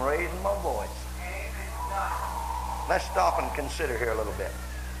keep from raising my voice. Let's stop and consider here a little bit.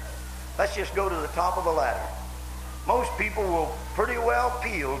 Let's just go to the top of the ladder. Most people will pretty well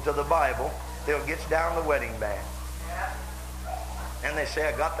appeal to the Bible till it gets down the wedding band. And they say,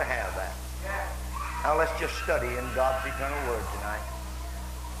 I got to have that. Now let's just study in God's eternal word tonight.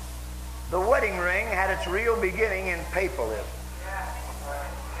 The wedding ring had its real beginning in papalism.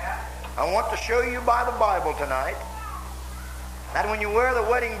 I want to show you by the Bible tonight that when you wear the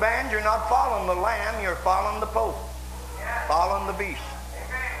wedding band, you're not following the Lamb, you're following the Pope, following the beast.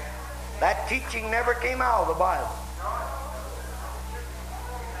 That teaching never came out of the Bible.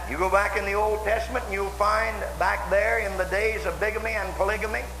 You go back in the Old Testament and you'll find back there in the days of bigamy and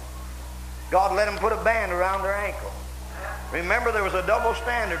polygamy, God let them put a band around their ankle. Remember, there was a double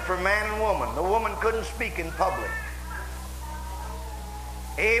standard for man and woman. The woman couldn't speak in public.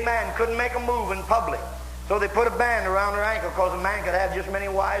 A man couldn't make a move in public. So they put a band around her ankle because a man could have just as many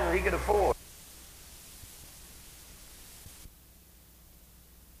wives as he could afford.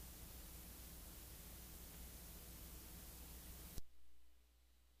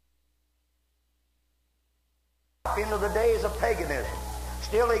 Into the days of paganism.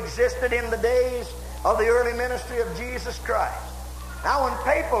 Still existed in the days of the early ministry of Jesus Christ. Now when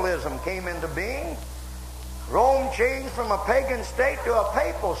papalism came into being, Rome changed from a pagan state to a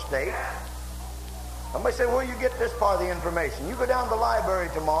papal state. Somebody said, where you get this part of the information? You go down to the library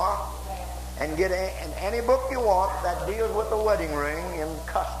tomorrow and get any book you want that deals with the wedding ring in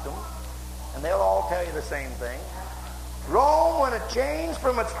custom, and they'll all tell you the same thing. Rome, when it changed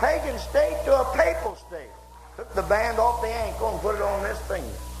from its pagan state to a papal state, took the band off the ankle and put it on this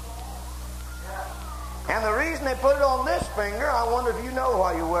finger. And the reason they put it on this finger, I wonder if you know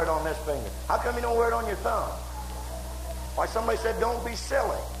why you wear it on this finger. How come you don't wear it on your thumb? Why somebody said, don't be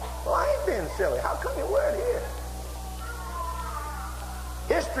silly. Well, I ain't being silly. How come you wear it here?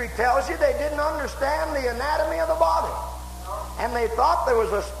 History tells you they didn't understand the anatomy of the body. And they thought there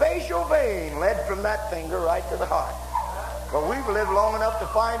was a spatial vein led from that finger right to the heart. But we've lived long enough to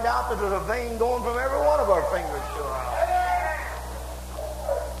find out that there's a vein going from every one of our fingers to our heart.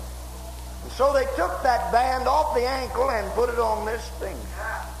 And so they took that band off the ankle and put it on this finger.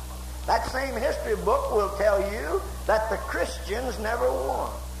 That same history book will tell you that the Christians never won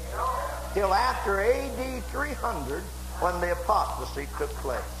till after A.D. 300 when the apostasy took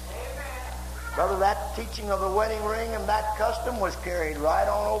place. Brother, that teaching of the wedding ring and that custom was carried right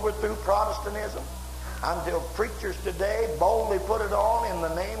on over through Protestantism until preachers today boldly put it on in the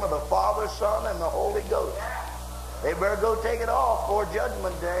name of the Father, Son, and the Holy Ghost. They better go take it off before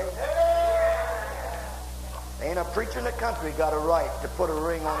Judgment Day. Ain't a preacher in the country got a right to put a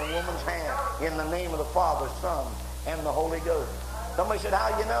ring on a woman's hand in the name of the Father, Son, and the Holy Ghost. Somebody said,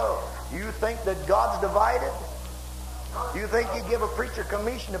 how you know? You think that God's divided? You think you give a preacher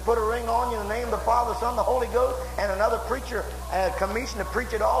commission to put a ring on you in the name of the Father, Son, the Holy Ghost, and another preacher commission to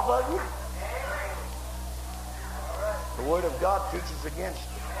preach it off of you? The Word of God teaches against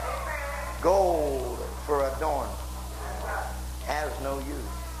it. Gold for adornment has no use.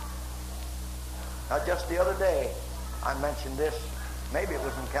 Now, just the other day, I mentioned this. Maybe it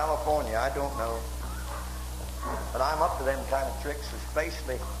was in California. I don't know. But I'm up to them kind of tricks,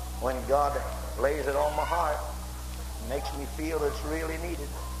 especially when God lays it on my heart. It makes me feel it's really needed.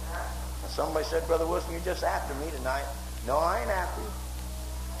 And somebody said, Brother Wilson, you're just after me tonight. No, I ain't after you.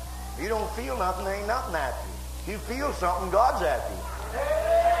 If you don't feel nothing, there ain't nothing after you. If you feel something, God's after you.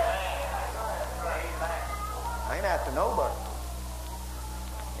 I ain't after nobody.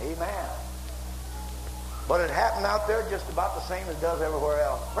 Amen. But it happened out there just about the same as it does everywhere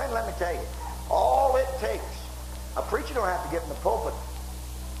else. Friend, let me tell you, all it takes, a preacher don't have to get in the pulpit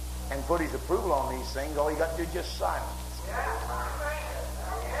and put his approval on these things. All you got to do is just silence.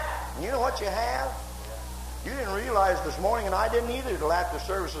 And you know what you have? You didn't realize this morning, and I didn't either till after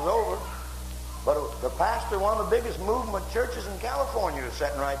service was over, but the pastor of one of the biggest movement churches in California was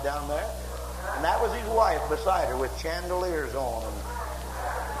sitting right down there. And that was his wife beside her with chandeliers on. And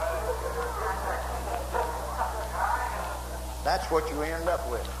that's what you end up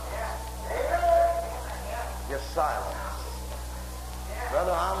with. Just silence.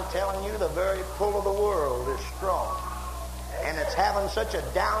 Brother, I'm telling you, the very pull of the world is strong. And it's having such a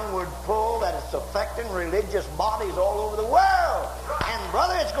downward pull that it's affecting religious bodies all over the world. And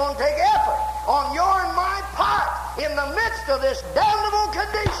brother, it's going to take effort on your and my part in the midst of this damnable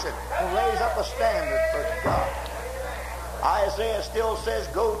condition to raise up a standard for God. Isaiah still says,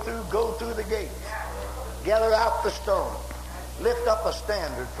 go through the gates. Gather out the stone. Lift up a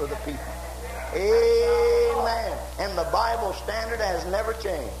standard for the people. Amen. And the Bible standard has never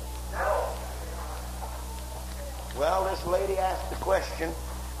changed. Well, this lady asked the question,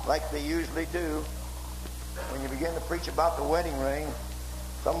 like they usually do, when you begin to preach about the wedding ring.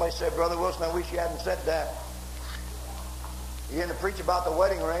 Somebody said, Brother Wilson, I wish you hadn't said that. You didn't preach about the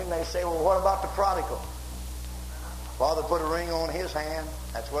wedding ring. They say, well, what about the prodigal? Father put a ring on his hand.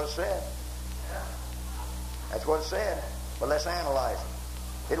 That's what it said. That's what it said. But let's analyze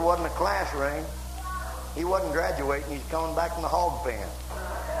it. It wasn't a class ring. He wasn't graduating. He's coming back from the hog pen.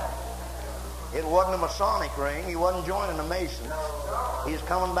 It wasn't a Masonic ring. He wasn't joining the Masons. He's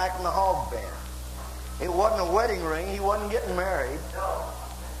coming back from the hog pen. It wasn't a wedding ring. He wasn't getting married.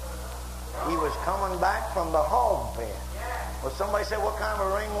 He was coming back from the hog pen. Well, somebody said, what kind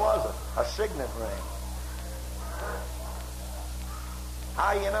of a ring was it? A signet ring.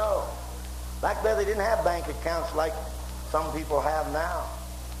 How you know? Back then they didn't have bank accounts like some people have now.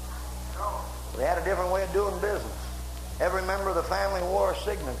 They had a different way of doing business. Every member of the family wore a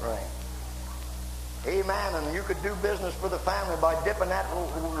signet ring. Amen. And you could do business for the family by dipping that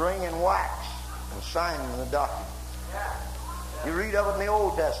ring in wax and signing the document. You read of it in the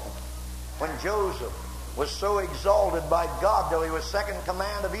Old Testament. When Joseph was so exalted by God till he was second in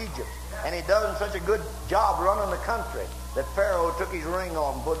command of Egypt, and he done such a good job running the country that Pharaoh took his ring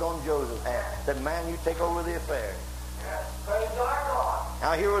off and put it on Joseph's hand. Said, man, you take over the affairs.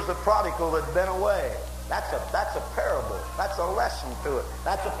 Now here was the prodigal that had been away. That's a parable. That's a lesson to it.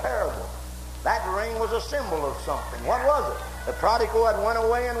 That's a parable. That ring was a symbol of something. What was it? The prodigal had went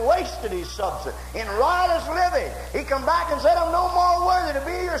away and wasted his substance in riotous living. He come back and said, I'm no more worthy to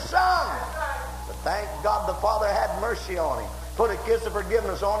be your son. But thank God the Father had mercy on him. Put a kiss of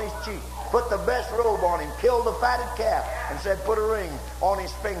forgiveness on his cheek. Put the best robe on him. Killed the fatted calf. And said, put a ring on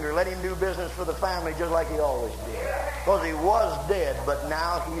his finger. Let him do business for the family just like he always did. Because he was dead, but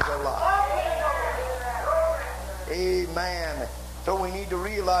now he's alive. Amen. So we need to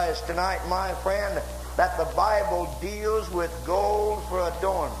realize tonight, my friend, that the Bible deals with gold for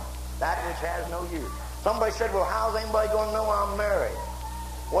adornment, that which has no use. Somebody said, well, how's anybody going to know I'm married?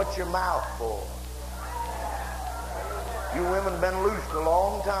 What's your mouth for? You women have been loosed a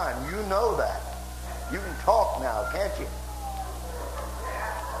long time. You know that. You can talk now, can't you?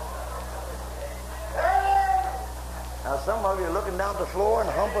 Now some of you are looking down at the floor and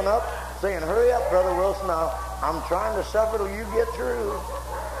humping up, saying, hurry up, Brother Wilson, now I'm trying to suffer till you get through.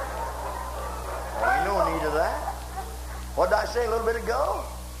 Well, ain't no need of that. What did I say a little bit ago?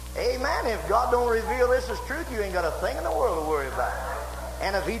 Amen. If God don't reveal this as truth, you ain't got a thing in the world to worry about.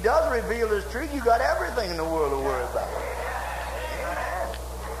 And if he does reveal his truth, you got everything in the world to worry about. Amen.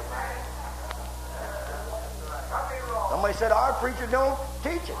 Somebody said, our preacher don't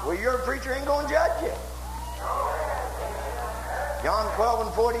teach it. Well, your preacher ain't going to judge you. John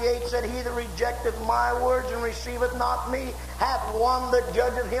 12:48 said, he that rejecteth my words and receiveth not me hath one that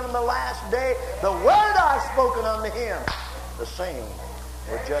judgeth him in the last day. The word I have spoken unto him, the same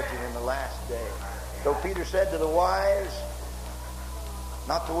will judge him in the last day. So Peter said to the wise,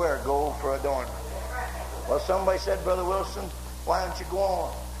 not to wear gold for adornment. Well, somebody said, Brother Wilson, why don't you go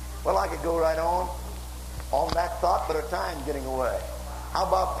on? Well, I could go right on that thought, but our time's getting away. How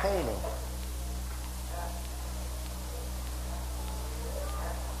about painting?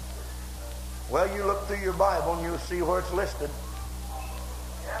 Well, you look through your Bible and you'll see where it's listed.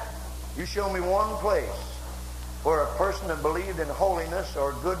 You show me one place where a person that believed in holiness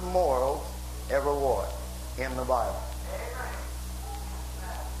or good morals ever wore it in the Bible.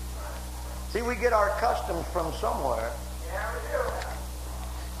 See, we get our customs from somewhere. Yeah, we do.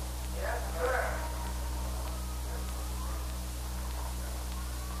 Yes, sir.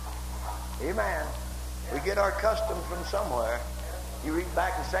 Amen. We get our customs from somewhere. You read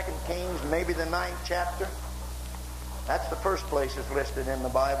back in 2 Kings, maybe the 9th chapter. That's the first place it's listed in the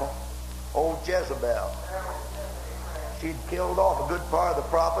Bible. Old Jezebel. She'd killed off a good part of the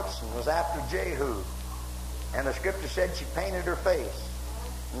prophets and was after Jehu. And the scripture said she painted her face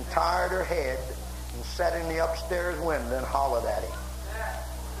and tired her head and sat in the upstairs window and hollered at him.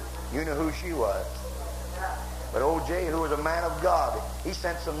 You know who she was. But old Jehu was a man of God. He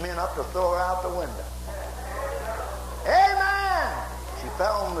sent some men up to throw her out the window. Amen! She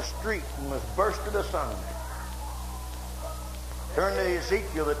fell on the street and was bursted asunder. Turn to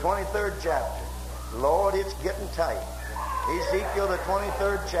Ezekiel, the 23rd chapter. Lord, it's getting tight. Ezekiel, the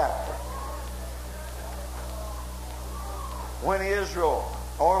 23rd chapter. When Israel,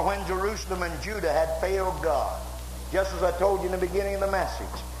 or when Jerusalem and Judah had failed God, just as I told you in the beginning of the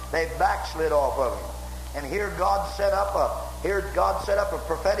message, they backslid off of him. And here God set up a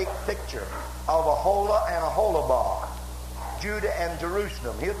prophetic picture of Aholah and Aholabah, Judah and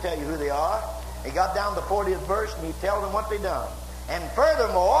Jerusalem. He'll tell you who they are. He got down to the 40th verse and he tells them what they done. And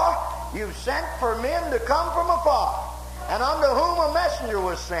furthermore, you've sent for men to come from afar, and unto whom a messenger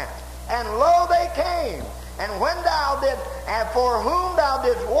was sent. And lo, they came. And when thou did, and for whom thou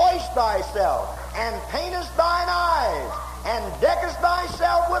didst wash thyself, and paintest thine eyes, and deckest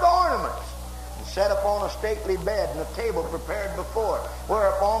thyself with ornaments, and set upon a stately bed, and a table prepared before,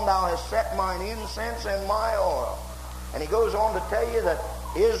 whereupon thou hast set mine incense and my oil. And he goes on to tell you that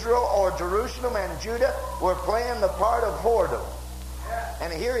Israel, or Jerusalem, and Judah were playing the part of whoredom.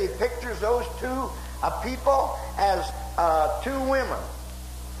 And here he pictures those two people as two women,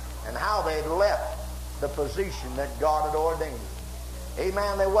 and how they'd left the position that God had ordained.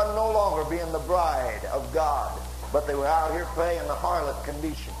 Amen. They wasn't no longer being the bride of God, but they were out here playing the harlot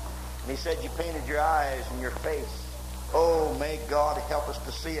condition. And he said, you painted your eyes and your face. Oh, may God help us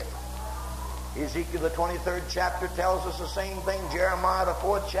to see it. Ezekiel the 23rd chapter tells us the same thing. Jeremiah the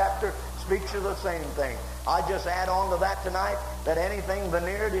 4th chapter speaks of the same thing. I just add on to that tonight that anything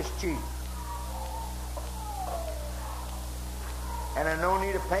veneered is cheap. And there's no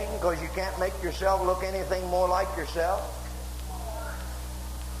need of painting, because you can't make yourself look anything more like yourself.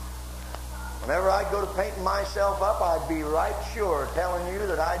 Whenever I go to painting myself up, I'd be right sure telling you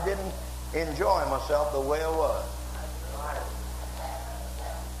that I didn't enjoy myself the way I was.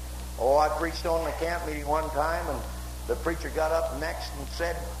 Oh, I preached on the camp meeting one time, and the preacher got up next and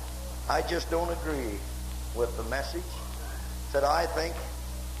said, I just don't agree with the message. Said, I think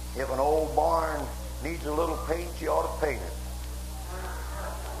if an old barn needs a little paint, you ought to paint it.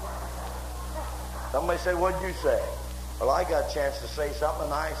 Somebody said, what'd you say? Well, I got a chance to say something,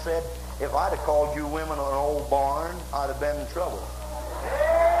 and I said, if I'd have called you women an old barn, I'd have been in trouble.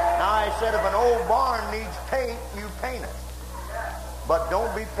 Now, I said, if an old barn needs paint, you paint it. But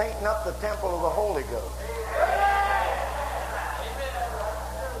don't be painting up the temple of the Holy Ghost.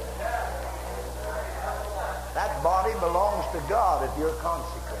 That body belongs to God if you're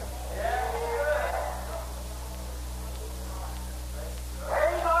consecrated.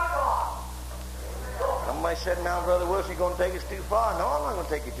 Somebody said, now, Brother Wilson, you're going to take us too far. No, I'm not going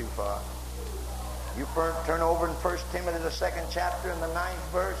to take you too far. You turn over in 1 Timothy, the 2nd chapter, and the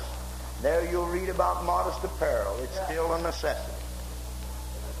 9th verse. There you'll read about modest apparel. It's still a necessity.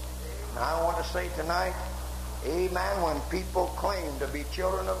 Now, I want to say tonight, amen, when people claim to be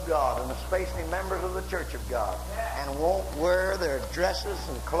children of God, and especially members of the Church of God, and won't wear their dresses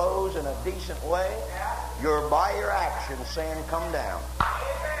and clothes in a decent way, you're by your actions saying, come down.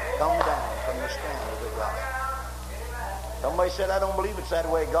 Come down from the standards of God. Somebody said, I don't believe it's that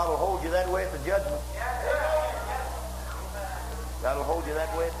way. God will hold you that way at the judgment. God will hold you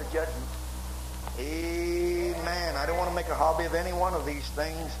that way at the judgment. Amen. I don't want to make a hobby of any one of these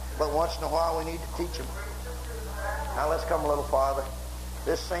things, but once in a while we need to teach them. Now let's come a little farther.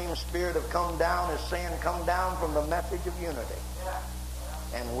 This same spirit of come down is saying come down from the message of unity.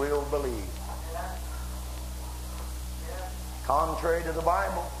 And we'll believe. Contrary to the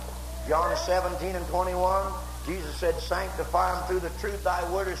Bible, John 17 and 21, Jesus said, sanctify them through the truth.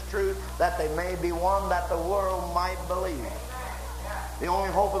 Thy word is truth, that they may be one, that the world might believe. The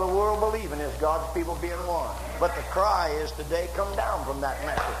only hope of the world believing is God's people being one. But the cry is today, come down from that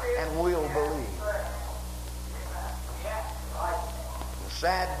message, and we'll believe.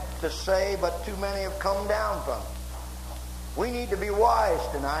 Sad to say, but too many have come down from it. We need to be wise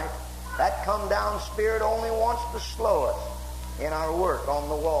tonight. That come down spirit only wants to slow us in our work on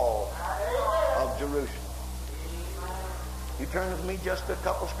the wall of Jerusalem. You turn with me just a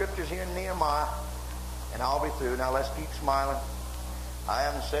couple scriptures here in Nehemiah, and I'll be through. Now let's keep smiling. I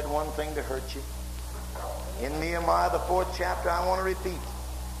haven't said one thing to hurt you. In Nehemiah, the 4th chapter, I want to repeat,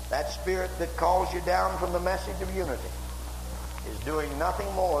 that spirit that calls you down from the message of unity is doing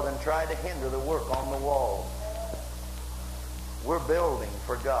nothing more than try to hinder the work on the wall. We're building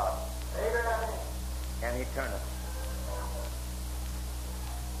for God and eternity.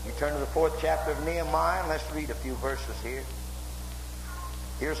 You turn to the 4th chapter of Nehemiah, and let's read a few verses here.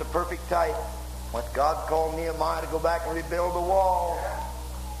 Here's a perfect type. When God called Nehemiah to go back and rebuild the wall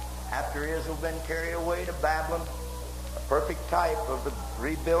after Israel had been carried away to Babylon, a perfect type of the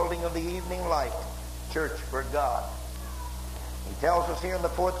rebuilding of the evening light, church for God. He tells us here in the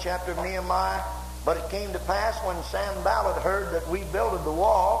 4th chapter of Nehemiah, but it came to pass when Sanballat heard that we builded the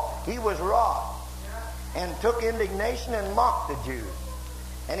wall, he was wroth, and took indignation and mocked the Jews.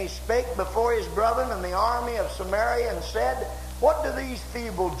 And he spake before his brethren and the army of Samaria and said, what do these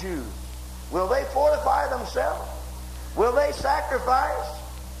feeble Jews? Will they fortify themselves? Will they sacrifice?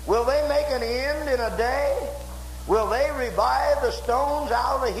 Will they make an end in a day? Will they revive the stones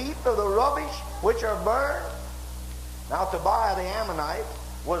out of the heap of the rubbish which are burned? Now Tobiah the Ammonite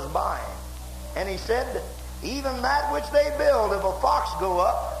was buying. And he said, even that which they build, if a fox go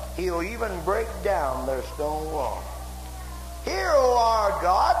up, he'll even break down their stone wall. Hear, O our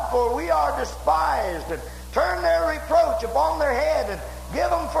God, for we are despised, and turn their reproach upon their head, and give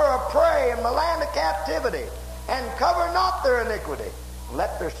them for a prey in the land of captivity, and cover not their iniquity.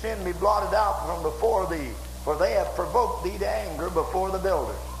 Let their sin be blotted out from before thee, for they have provoked thee to anger before the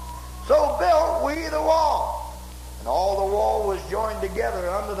builders. So built we the wall, and all the wall was joined together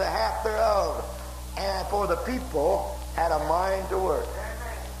under the half thereof, and for the people had a mind to work.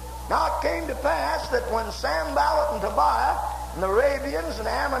 Now it came to pass that when Sanballat and Tobiah and the Arabians and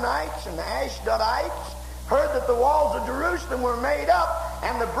Ammonites and the Ashdodites heard that the walls of Jerusalem were made up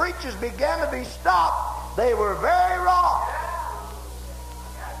and the breaches began to be stopped, they were very wroth.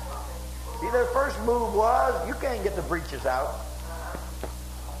 See, their first move was, you can't get the breaches out.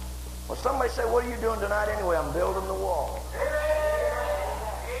 Well, somebody said, what are you doing tonight anyway? I'm building the wall.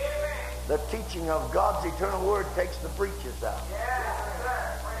 The teaching of God's eternal word takes the breaches out.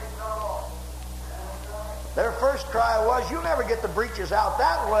 Their first cry was, you never get the breaches out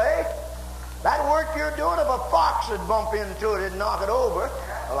that way. That work you're doing, if a fox would bump into it and knock it over.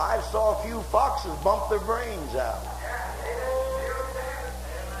 Well, I saw a few foxes bump their brains out.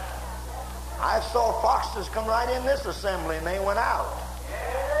 I saw foxes come right in this assembly and they went out.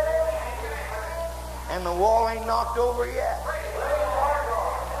 And the wall ain't knocked over yet.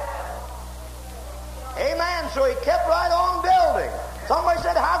 Amen. So he kept right on building. Somebody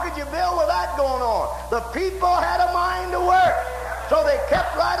said, how could you build with that going on? The people had a mind to work. So they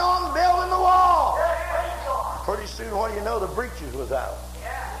kept right on building the wall. Pretty soon, what do you know, the breaches was out.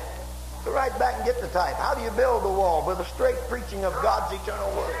 So right back and get the type. How do you build the wall? With a straight preaching of God's eternal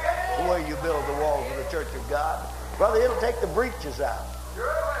word. The way you build the walls of the church of God. Brother, it'll take the breaches out.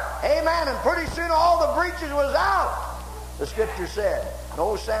 Amen. And pretty soon all the breaches was out. The scripture said. And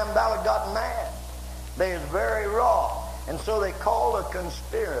old Sanballat got mad. They was very raw. And so they called a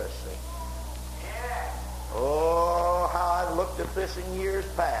conspiracy. Oh, how I've looked at this in years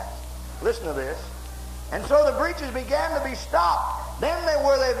past. Listen to this. And so the breaches began to be stopped. Then they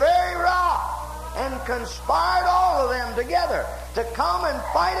were very wroth, and conspired all of them together to come and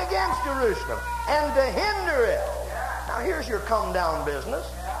fight against Jerusalem and to hinder it. Now here's your come down business.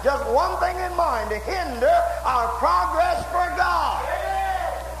 Just one thing in mind, to hinder our progress for God.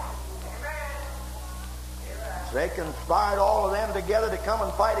 So they conspired all of them together to come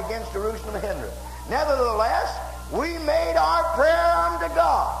and fight against Jerusalem and hinder it. Nevertheless, we made our prayer unto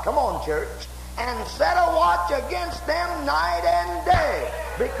God. Come on, church. And set a watch against them night and day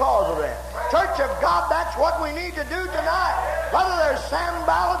because of them. Church of God, that's what we need to do tonight. Brother, there's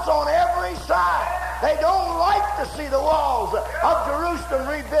Sanballats on every side. They don't like to see the walls of Jerusalem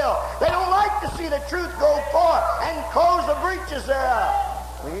rebuilt. They don't like to see the truth go forth and close the breaches thereof.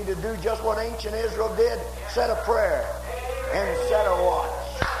 We need to do just what ancient Israel did. Set a prayer and set a watch.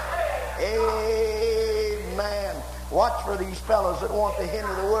 Amen. Watch for these fellows that want to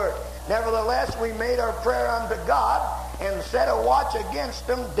hinder the work. Nevertheless, we made our prayer unto God and set a watch against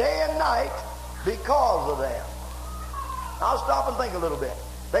them day and night because of them. I'll stop and think a little bit.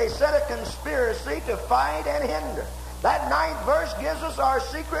 They set a conspiracy to fight and hinder. That 9th verse gives us our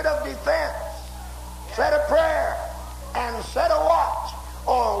secret of defense. Set a prayer and set a watch,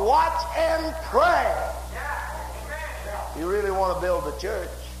 or watch and pray. You really want to build the church.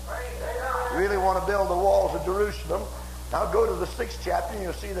 You really want to build the walls of Jerusalem. Now go to the 6th chapter and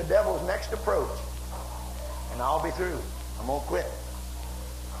you'll see the devil's next approach. And I'll be through. I'm going to quit.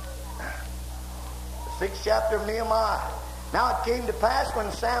 The 6th chapter of Nehemiah. Now it came to pass when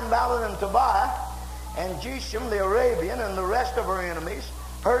Sanballat and Tobiah and Geshem the Arabian and the rest of our enemies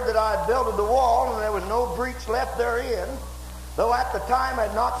heard that I had builded the wall and there was no breach left therein, though at the time I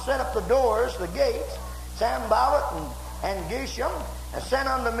had not set up the doors, the gates, Sanballat and Geshem sent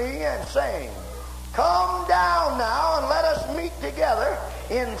unto me and saying, come down now and let us meet together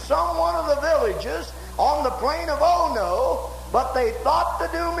in some one of the villages on the plain of Ono, but they thought to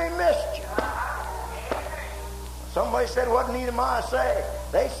do me mischief. Somebody said, what did Nehemiah say?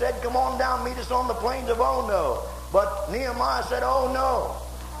 They said, come on down, meet us on the plains of Ono. But Nehemiah said, oh no.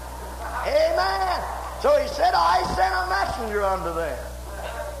 Amen. So he said, I sent a messenger unto them.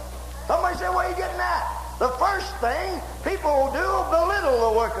 Somebody said, what are you getting at? The first thing people will do will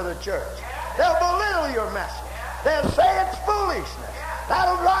belittle the work of the church. They'll belittle your message. They'll say it's foolishness.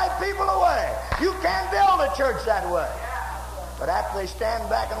 That'll drive people away. You can't build a church that way. But after they stand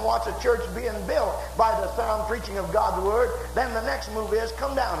back and watch a church being built by the sound preaching of God's word, then the next move is,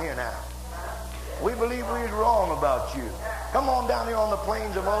 come down here now. We believe we was wrong about you. Come on down here on the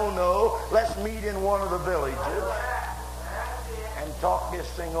plains of Ono. Let's meet in one of the villages and talk this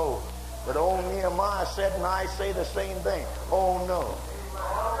thing over. But old Nehemiah said, and I say the same thing, oh no.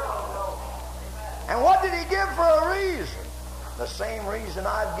 And what did he give for a reason? The same reason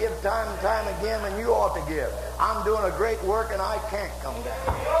I give time and time again, and you ought to give. I'm doing a great work and I can't come down.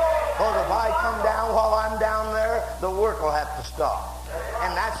 Because if I come down while I'm down there, the work will have to stop.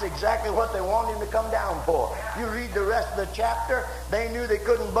 And that's exactly what they wanted him to come down for. You read the rest of the chapter, they knew they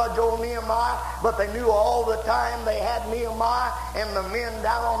couldn't budge old Nehemiah, but they knew all the time they had Nehemiah and the men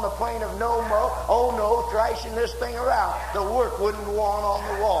down on the plain of No, thrashing this thing around. The work wouldn't go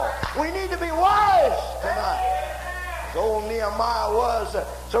on the wall. We need to be wise tonight. As old Nehemiah was,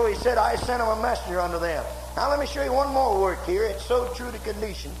 so he said, I sent him a messenger unto them. Now let me show you one more work here. It's so true to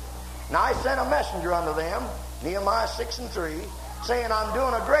condition. Now I sent a messenger unto them, Nehemiah 6:3, saying, I'm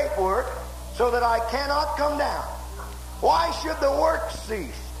doing a great work, so that I cannot come down. Why should the work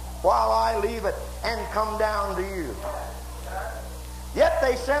cease while I leave it and come down to you? Yet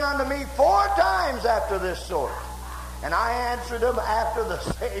they sent unto me 4 times after this sort, and I answered them after the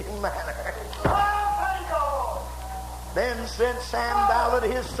same manner. Then sent Sanballat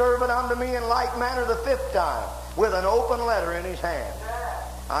his servant unto me in like manner the 5th time, with an open letter in his hand.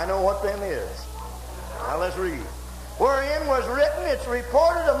 I know what them is. Now let's read. Wherein was written, it's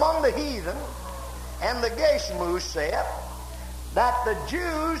reported among the heathen, and the Geshmus saith, that the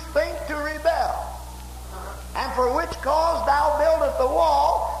Jews think to rebel, and for which cause thou buildest the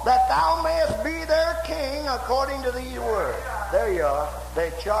wall, that thou mayest be their king according to these words. There you are.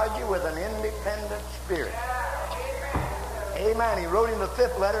 They charge you with an independent spirit. Amen. He wrote him the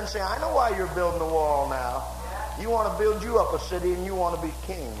 5th letter and said, I know why you're building the wall now. You want to build you up a city and you want to be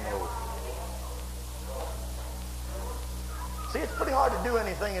king. See, it's pretty hard to do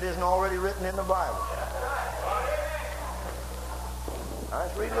anything that isn't already written in the Bible. Now,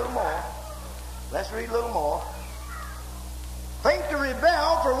 let's read a little more. Let's read a little more. Think to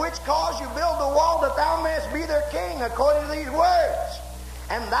rebel, for which cause you build the wall, that thou mayest be their king, according to these words.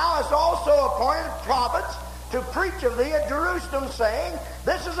 And thou hast also appointed prophets to preach of thee at Jerusalem, saying,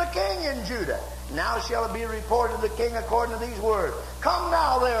 this is a king in Judah. Now shall it be reported to the king according to these words. Come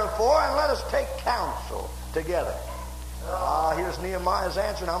now, therefore, and let us take counsel together. Here's Nehemiah's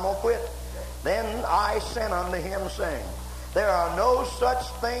answer, and I'm going to quit. Then I sent unto him, saying, there are no such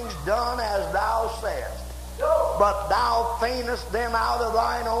things done as thou sayest, but thou feignest them out of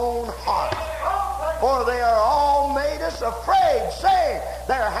thine own heart. For they are all made us afraid, saying,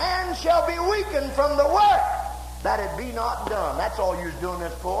 their hands shall be weakened from the work, that it be not done. That's all you're doing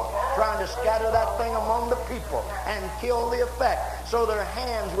this for, trying to scatter that thing among the people and kill the effect, so their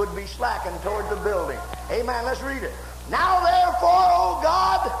hands would be slackened toward the building. Amen. Let's read it. Now therefore, O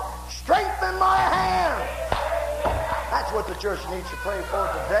God, strengthen my hand. That's what the church needs to pray for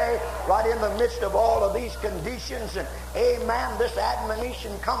today, right in the midst of all of these conditions. And amen, this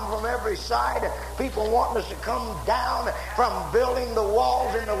admonition come from every side. People wanting us to come down from building the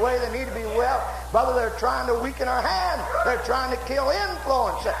walls in the way they need to be built. Brother, they're trying to weaken our hand. They're trying to kill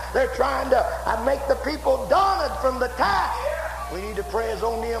influence. They're trying to make the people daunted from the task. We need to pray as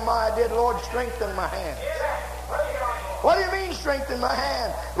old Nehemiah did, Lord, strengthen my hands. What do you mean, strengthen my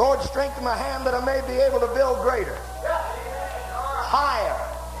hand? Lord, strengthen my hand that I may be able to build greater. Higher.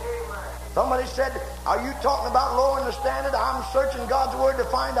 Somebody said, are you talking about lowering the standard? I'm searching God's Word to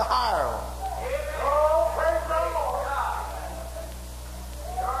find a higher one.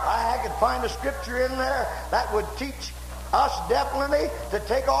 I could find a scripture in there that would teach us definitely to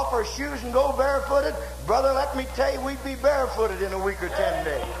take off our shoes and go barefooted. Brother, let me tell you, we'd be barefooted in a week or 10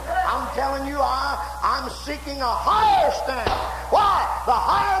 days. I'm telling you, I'm seeking a higher standard. Why? The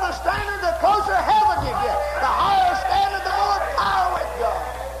higher the standard, the closer heaven you get. The higher standard, the more power with God.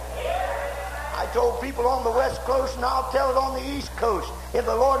 I told people on the West Coast, and I'll tell it on the East Coast, if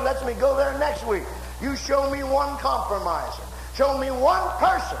the Lord lets me go there next week, you show me one compromiser. Show me one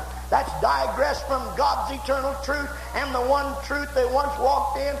person that's digressed from God's eternal truth and the one truth they once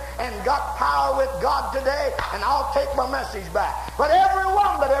walked in and got power with God today, and I'll take my message back. But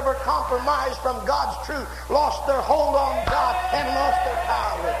everyone that ever compromised from God's truth lost their hold on God and lost their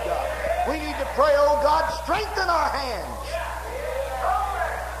power with God. We need to pray, oh God, strengthen our hands.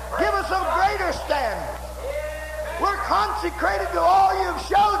 Give us a greater standard. We're consecrated to all you've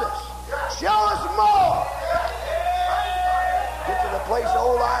showed us. Show us more. Get to the place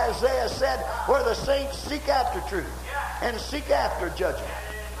old Isaiah said where the saints seek after truth and seek after judgment.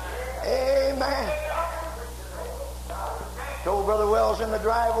 Amen. Told Brother Wells in the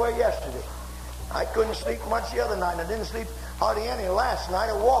driveway yesterday, I couldn't sleep much the other night. I didn't sleep hardly any last night.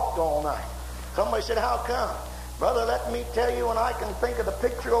 I walked all night. Somebody said, how come? Brother, let me tell you, when I can think of the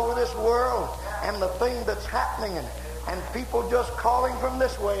picture over this world and the thing that's happening and people just calling from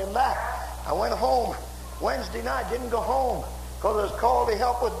this way and that. I went home Wednesday night, didn't go home. because I was called to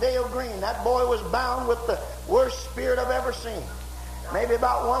help with Dale Green. That boy was bound with the worst spirit I've ever seen. Maybe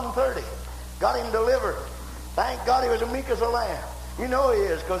about 1:30. Got him delivered. Thank God he was as meek as a lamb. You know he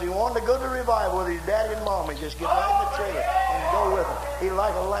is, because he wanted to go to revival with his daddy and mommy. Just get right in the trailer and go with him. He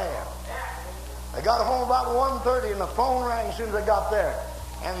like a lamb. I got home about 1:30 and the phone rang as soon as I got there.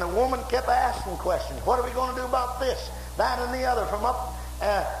 And the woman kept asking questions. What are we going to do about this, that, and the other from up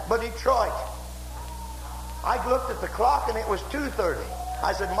by Detroit? I looked at the clock and it was 2:30.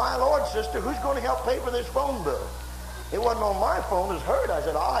 I said, my Lord, sister, who's going to help pay for this phone bill? It wasn't on my phone, it was hers. I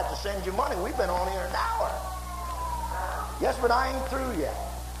said, I'll have to send you money. We've been on here an hour. Yes, but I ain't through yet.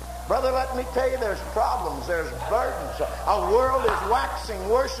 Brother, let me tell you, there's problems, there's burdens. Our world is waxing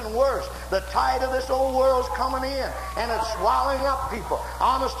worse and worse. The tide of this old world's coming in, and it's swallowing up people.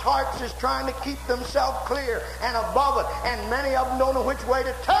 Honest hearts is trying to keep themselves clear and above it, and many of them don't know which way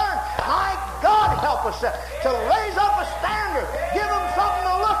to turn. My God, help us to raise up a standard. Give them something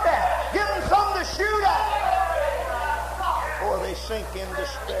to look at. Give them something to shoot at. Or they sink in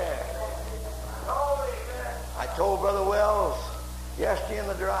despair. I told Brother Wells yesterday in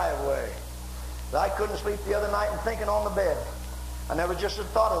the driveway that I couldn't sleep the other night and thinking on the bed. I never just had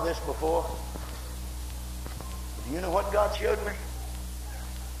thought of this before. But do you know what God showed me?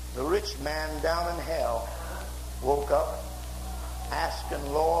 The rich man down in hell woke up asking,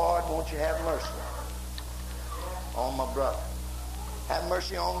 Lord, won't you have mercy on my brother? Have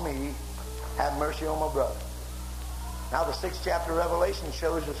mercy on me. Have mercy on my brother. Now the 6th chapter of Revelation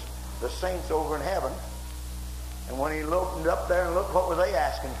shows us the saints over in heaven. And when he opened up there and looked, what were they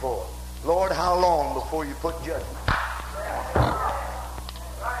asking for? Lord, how long before you put judgment?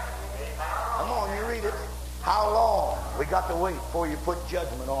 Come on, you read it. How long? We got to wait before you put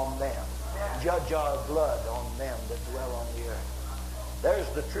judgment on them. Judge our blood on them that dwell on the earth. There's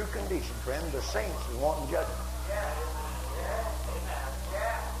the true condition, friend. The saints are wanting judgment.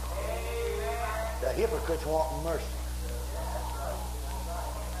 The hypocrites wanting mercy.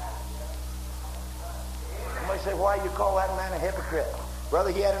 Somebody say, why you call that man a hypocrite?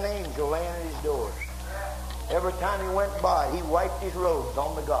 Brother, he had an angel laying at his doors. Every time he went by, he wiped his robes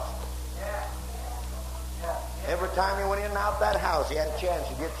on the gospel. Every time he went in and out that house, he had a chance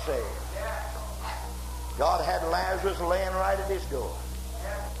to get saved. God had Lazarus laying right at his door.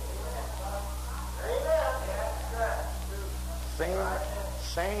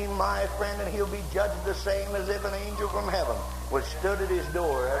 Same, my friend, and he'll be judged the same as if an angel from heaven was stood at his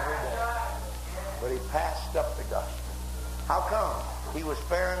door every day. But he passed up the gospel. How come? He was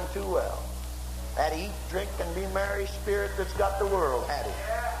faring too well. That eat, drink, and be merry spirit that's got the world had him.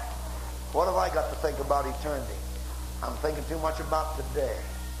 What have I got to think about eternity? I'm thinking too much about today.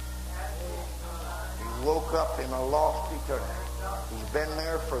 He woke up in a lost eternity. He's been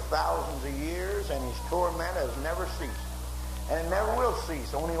there for thousands of years, and his torment has never ceased. And it never will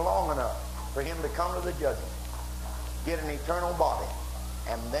cease, only long enough for him to come to the judgment, get an eternal body,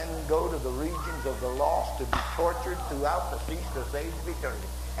 and then go to the regions of the lost to be tortured throughout the ceaseless age of eternity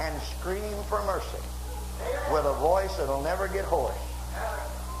and scream for mercy with a voice that'll never get hoarse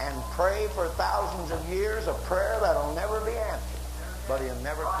and pray for thousands of years a prayer that'll never be answered, but he'll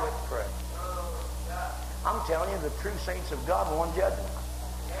never quit praying. I'm telling you, the true saints of God want judgment.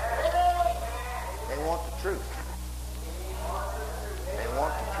 They want the truth. They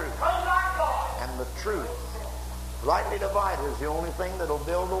want the truth. And the truth, rightly divided, is the only thing that'll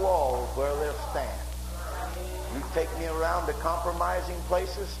build the walls where they'll stand. You take me around to compromising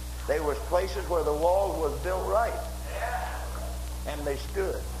places. There was places where the walls was built right, and they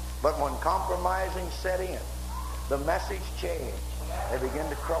stood. But when compromising set in, the message changed. They begin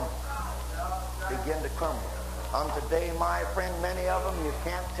to crumble. Begin to crumble. On today, my friend, many of them, you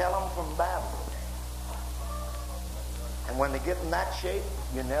can't tell them from Babel. And when they get in that shape,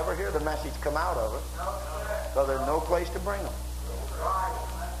 you never hear the message come out of it. So there's no place to bring them.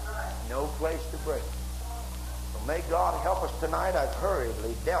 No place to bring them. So may God help us tonight. I've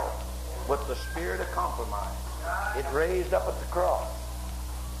hurriedly dealt with the spirit of compromise. It raised up at the cross.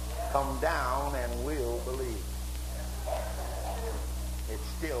 Come down and we'll believe. It's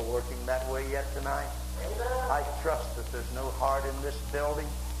still working that way yet tonight. I trust that there's no heart in this building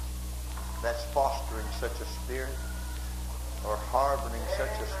that's fostering such a spirit or harboring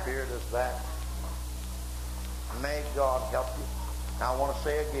such a spirit as that. May God help you. Now I want to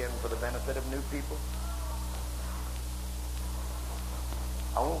say again, for the benefit of new people,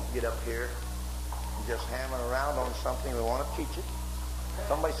 I won't get up here and just hammer around on something. We want to teach it.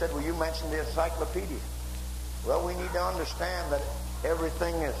 Somebody said, well, you mentioned the encyclopedia. Well, we need to understand that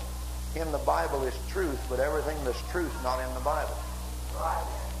everything is in the Bible is truth, but everything that's truth not in the Bible. Right.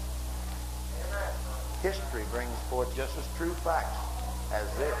 History brings forth just as true facts as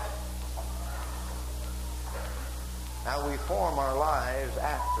this. Now we form our lives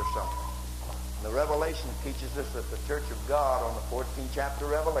after something. The Revelation teaches us that the Church of God on the 14th chapter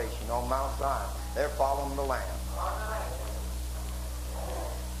of Revelation on Mount Zion, they're following the Lamb.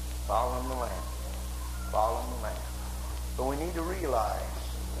 Following the Lamb. Following the Lamb. But we need to realize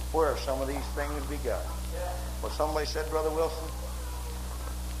where some of these things begun. Well, somebody said, Brother Wilson,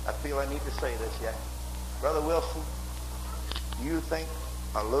 I feel I need to say this yet. Brother Wilson, you think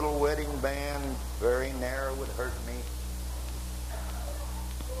a little wedding band very narrow would hurt me?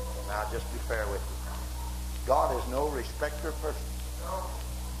 Now, just be fair with you. God is no respecter of persons.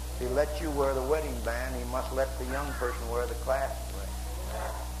 If He lets you wear the wedding band, He must let the young person wear the class ring.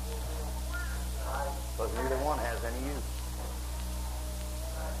 Because neither one has any use.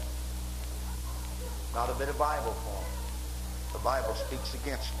 Not a bit of Bible for them. The Bible speaks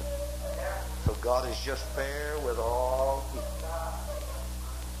against it. So God is just fair with all people.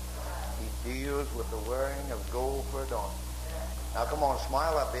 He deals with the wearing of gold for adornment. Now come on,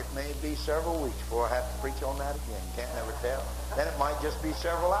 smile up. It may be several weeks before I have to preach on that again. You can't never tell. Then it might just be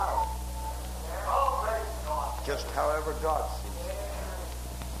several hours. Just however God sees it.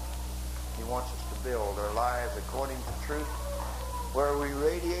 He wants us to build our lives according to truth, where we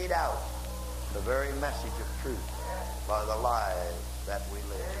radiate out the very message of truth by the lives that we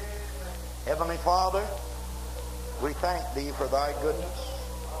live. Heavenly Father, we thank Thee for Thy goodness,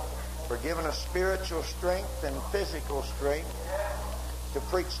 for giving us spiritual strength and physical strength to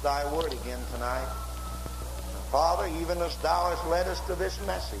preach Thy word again tonight. Father, even as Thou hast led us to this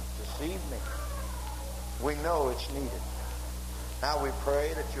message this evening, we know it's needed. Now we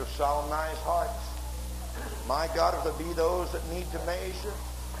pray that You'll solemnize hearts. My God, if there be those that need to measure,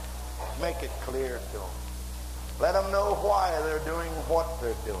 make it clear to them. Let them know why they're doing what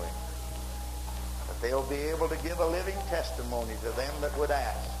they're doing. That they'll be able to give a living testimony to them that would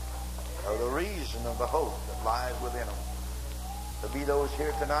ask, or the reason of the hope that lies within them. There'll be those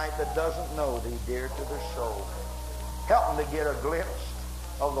here tonight that doesn't know Thee dear to their soul. Help them to get a glimpse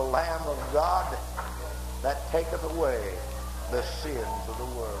of the Lamb of God that taketh away the sins of the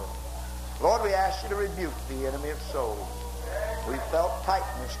world. Lord, we ask You to rebuke the enemy of souls. We felt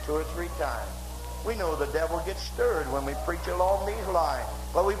tightness 2 or 3 times. We know the devil gets stirred when we preach along these lines,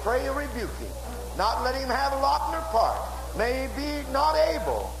 but we pray You rebuke him. Not let him have a lot nor part. May he be not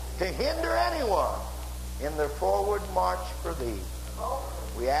able to hinder anyone in their forward march for Thee.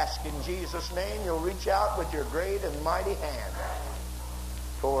 We ask in Jesus' name You'll reach out with Your great and mighty hand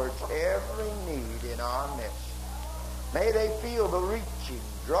towards every need in our midst. May they feel the reaching,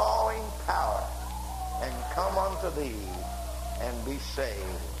 drawing power and come unto Thee and be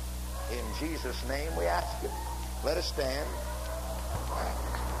saved. In Jesus' name we ask it. Let us stand.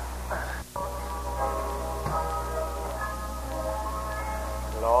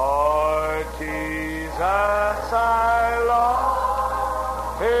 Lord Jesus, I long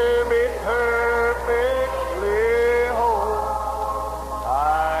to be perfectly whole.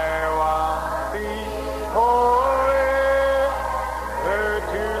 I want Thee forever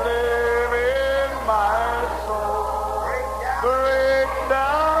to live in my soul. Break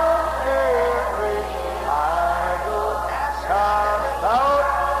down every idol, cast out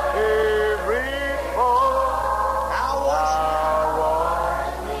every foe.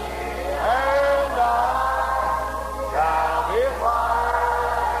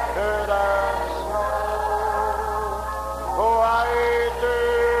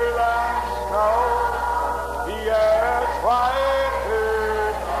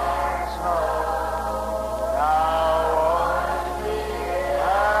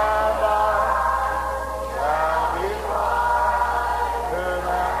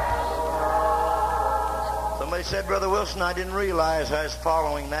 Said, Brother Wilson, I didn't realize I was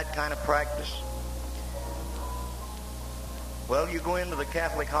following that kind of practice. Well, you go into the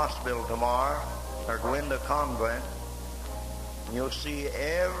Catholic hospital tomorrow, or go into a convent, and you'll see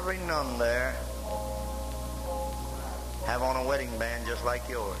every nun there have on a wedding band just like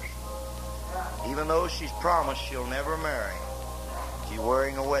yours. Even though she's promised she'll never marry, she's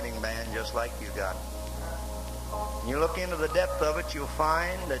wearing a wedding band just like you got. And you look into the depth of it, you'll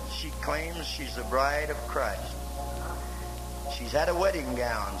find that she claims she's the bride of Christ. She's had a wedding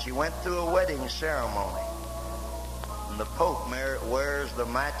gown. She went through a wedding ceremony. And the Pope wears the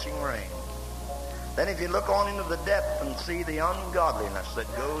matching ring. Then if you look on into the depth and see the ungodliness that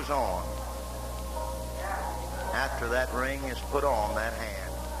goes on after that ring is put on that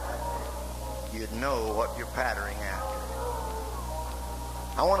hand, you'd know what you're patterning after.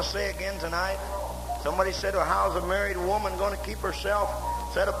 I want to say again tonight, somebody said, well, how's a married woman going to keep herself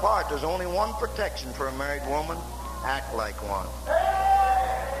Set apart. There's only one protection for a married woman. Act like one.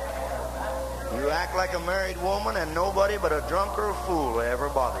 You act like a married woman and nobody but a drunk or a fool will ever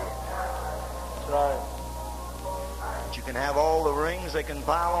bother you. That's right. But you can have all the rings they can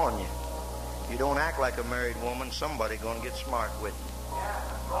pile on you. If you don't act like a married woman, somebody's going to get smart with you.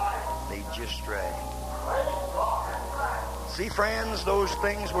 Lead you astray. See, friends, those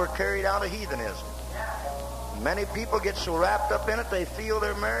things were carried out of heathenism. Many people get so wrapped up in it, they feel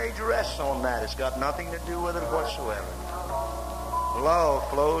their marriage rests on that. It's got nothing to do with it whatsoever. Love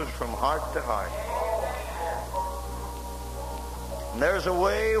flows from heart to heart. And there's a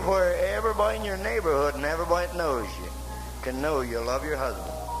way where everybody in your neighborhood and everybody that knows you can know you love your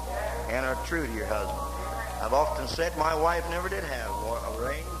husband and are true to your husband. I've often said my wife never did have a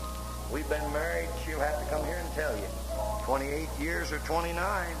ring. We've been married, she'll have to come here and tell you. 28 years or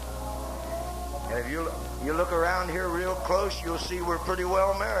 29. And if you look around here real close, you'll see we're pretty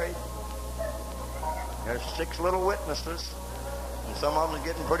well married. There's 6 little witnesses, and some of them are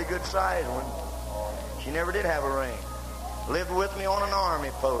getting pretty good sized ones. She never did have a ring. Lived with me on an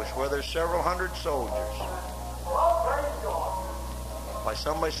army post where there's several hundred soldiers. Why,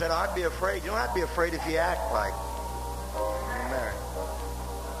 somebody said, I'd be afraid. You don't have to be afraid if you act like you're married.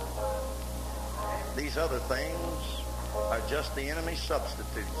 These other things are just the enemy's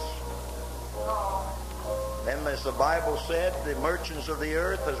substitutes. Then, as the Bible said, the merchants of the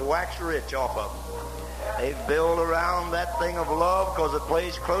earth has waxed rich off of them. They've built around that thing of love because it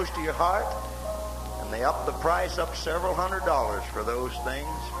plays close to your heart, and they up the price up several $100s for those things.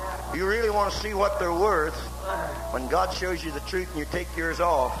 If you really want to see what they're worth, when God shows you the truth and you take yours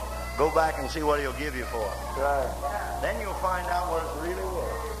off, go back and see what He'll give you for it. Right. Then you'll find out what it's really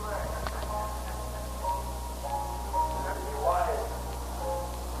worth.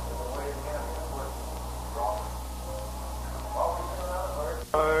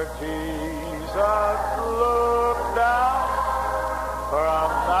 Lord Jesus, look down from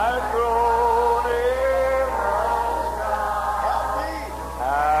thy throne in the sky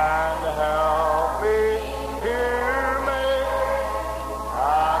and help me to make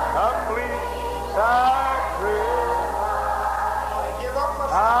a complete sacrifice. I give up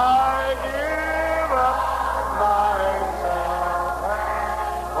myself and whatever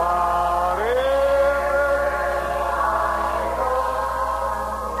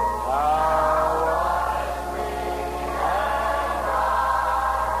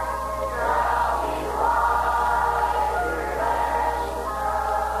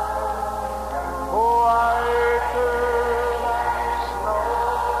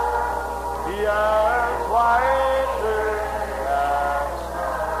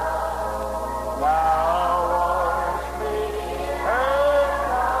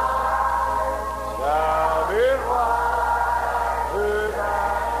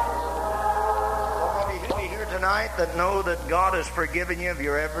that know that God has forgiven you of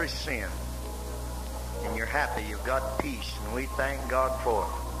your every sin. And you're happy, you've got peace, and we thank God for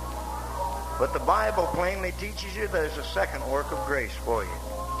it. But the Bible plainly teaches you there's a second work of grace for you.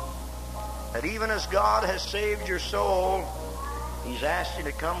 That even as God has saved your soul, He's asked you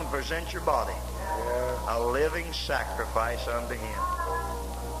to come and present your body a living sacrifice unto Him.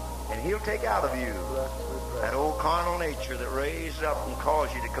 And He'll take out of you that old carnal nature that raised up and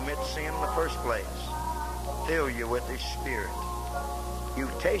caused you to commit sin in the first place. Fill you with His Spirit.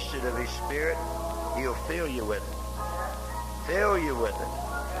 You've tasted of His Spirit, He'll fill you with it. Fill you with it.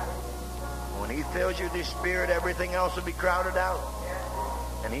 When He fills you with His Spirit, everything else will be crowded out.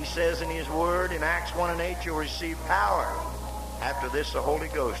 And He says in His Word, in Acts 1 and 8, you'll receive power. After this, the Holy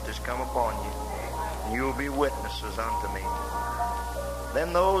Ghost has come upon you. And you will be witnesses unto me.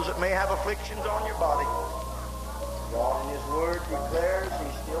 Then those that may have afflictions on your body, God in His Word declares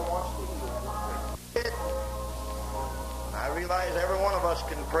He still wants to heal. I realize every one of us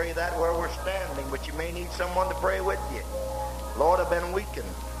can pray that where we're standing, but you may need someone to pray with you. Lord, I've been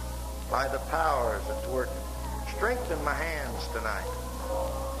weakened by the powers that's working. Strengthen my hands tonight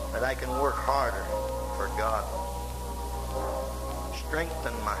that I can work harder for God.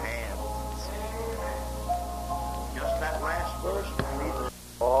 Strengthen my hands. Just that last verse.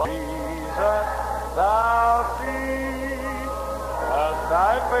 Oh, Jesus, thou seest as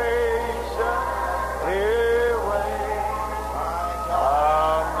thy face clear way.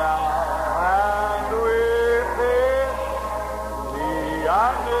 Come now and within thee I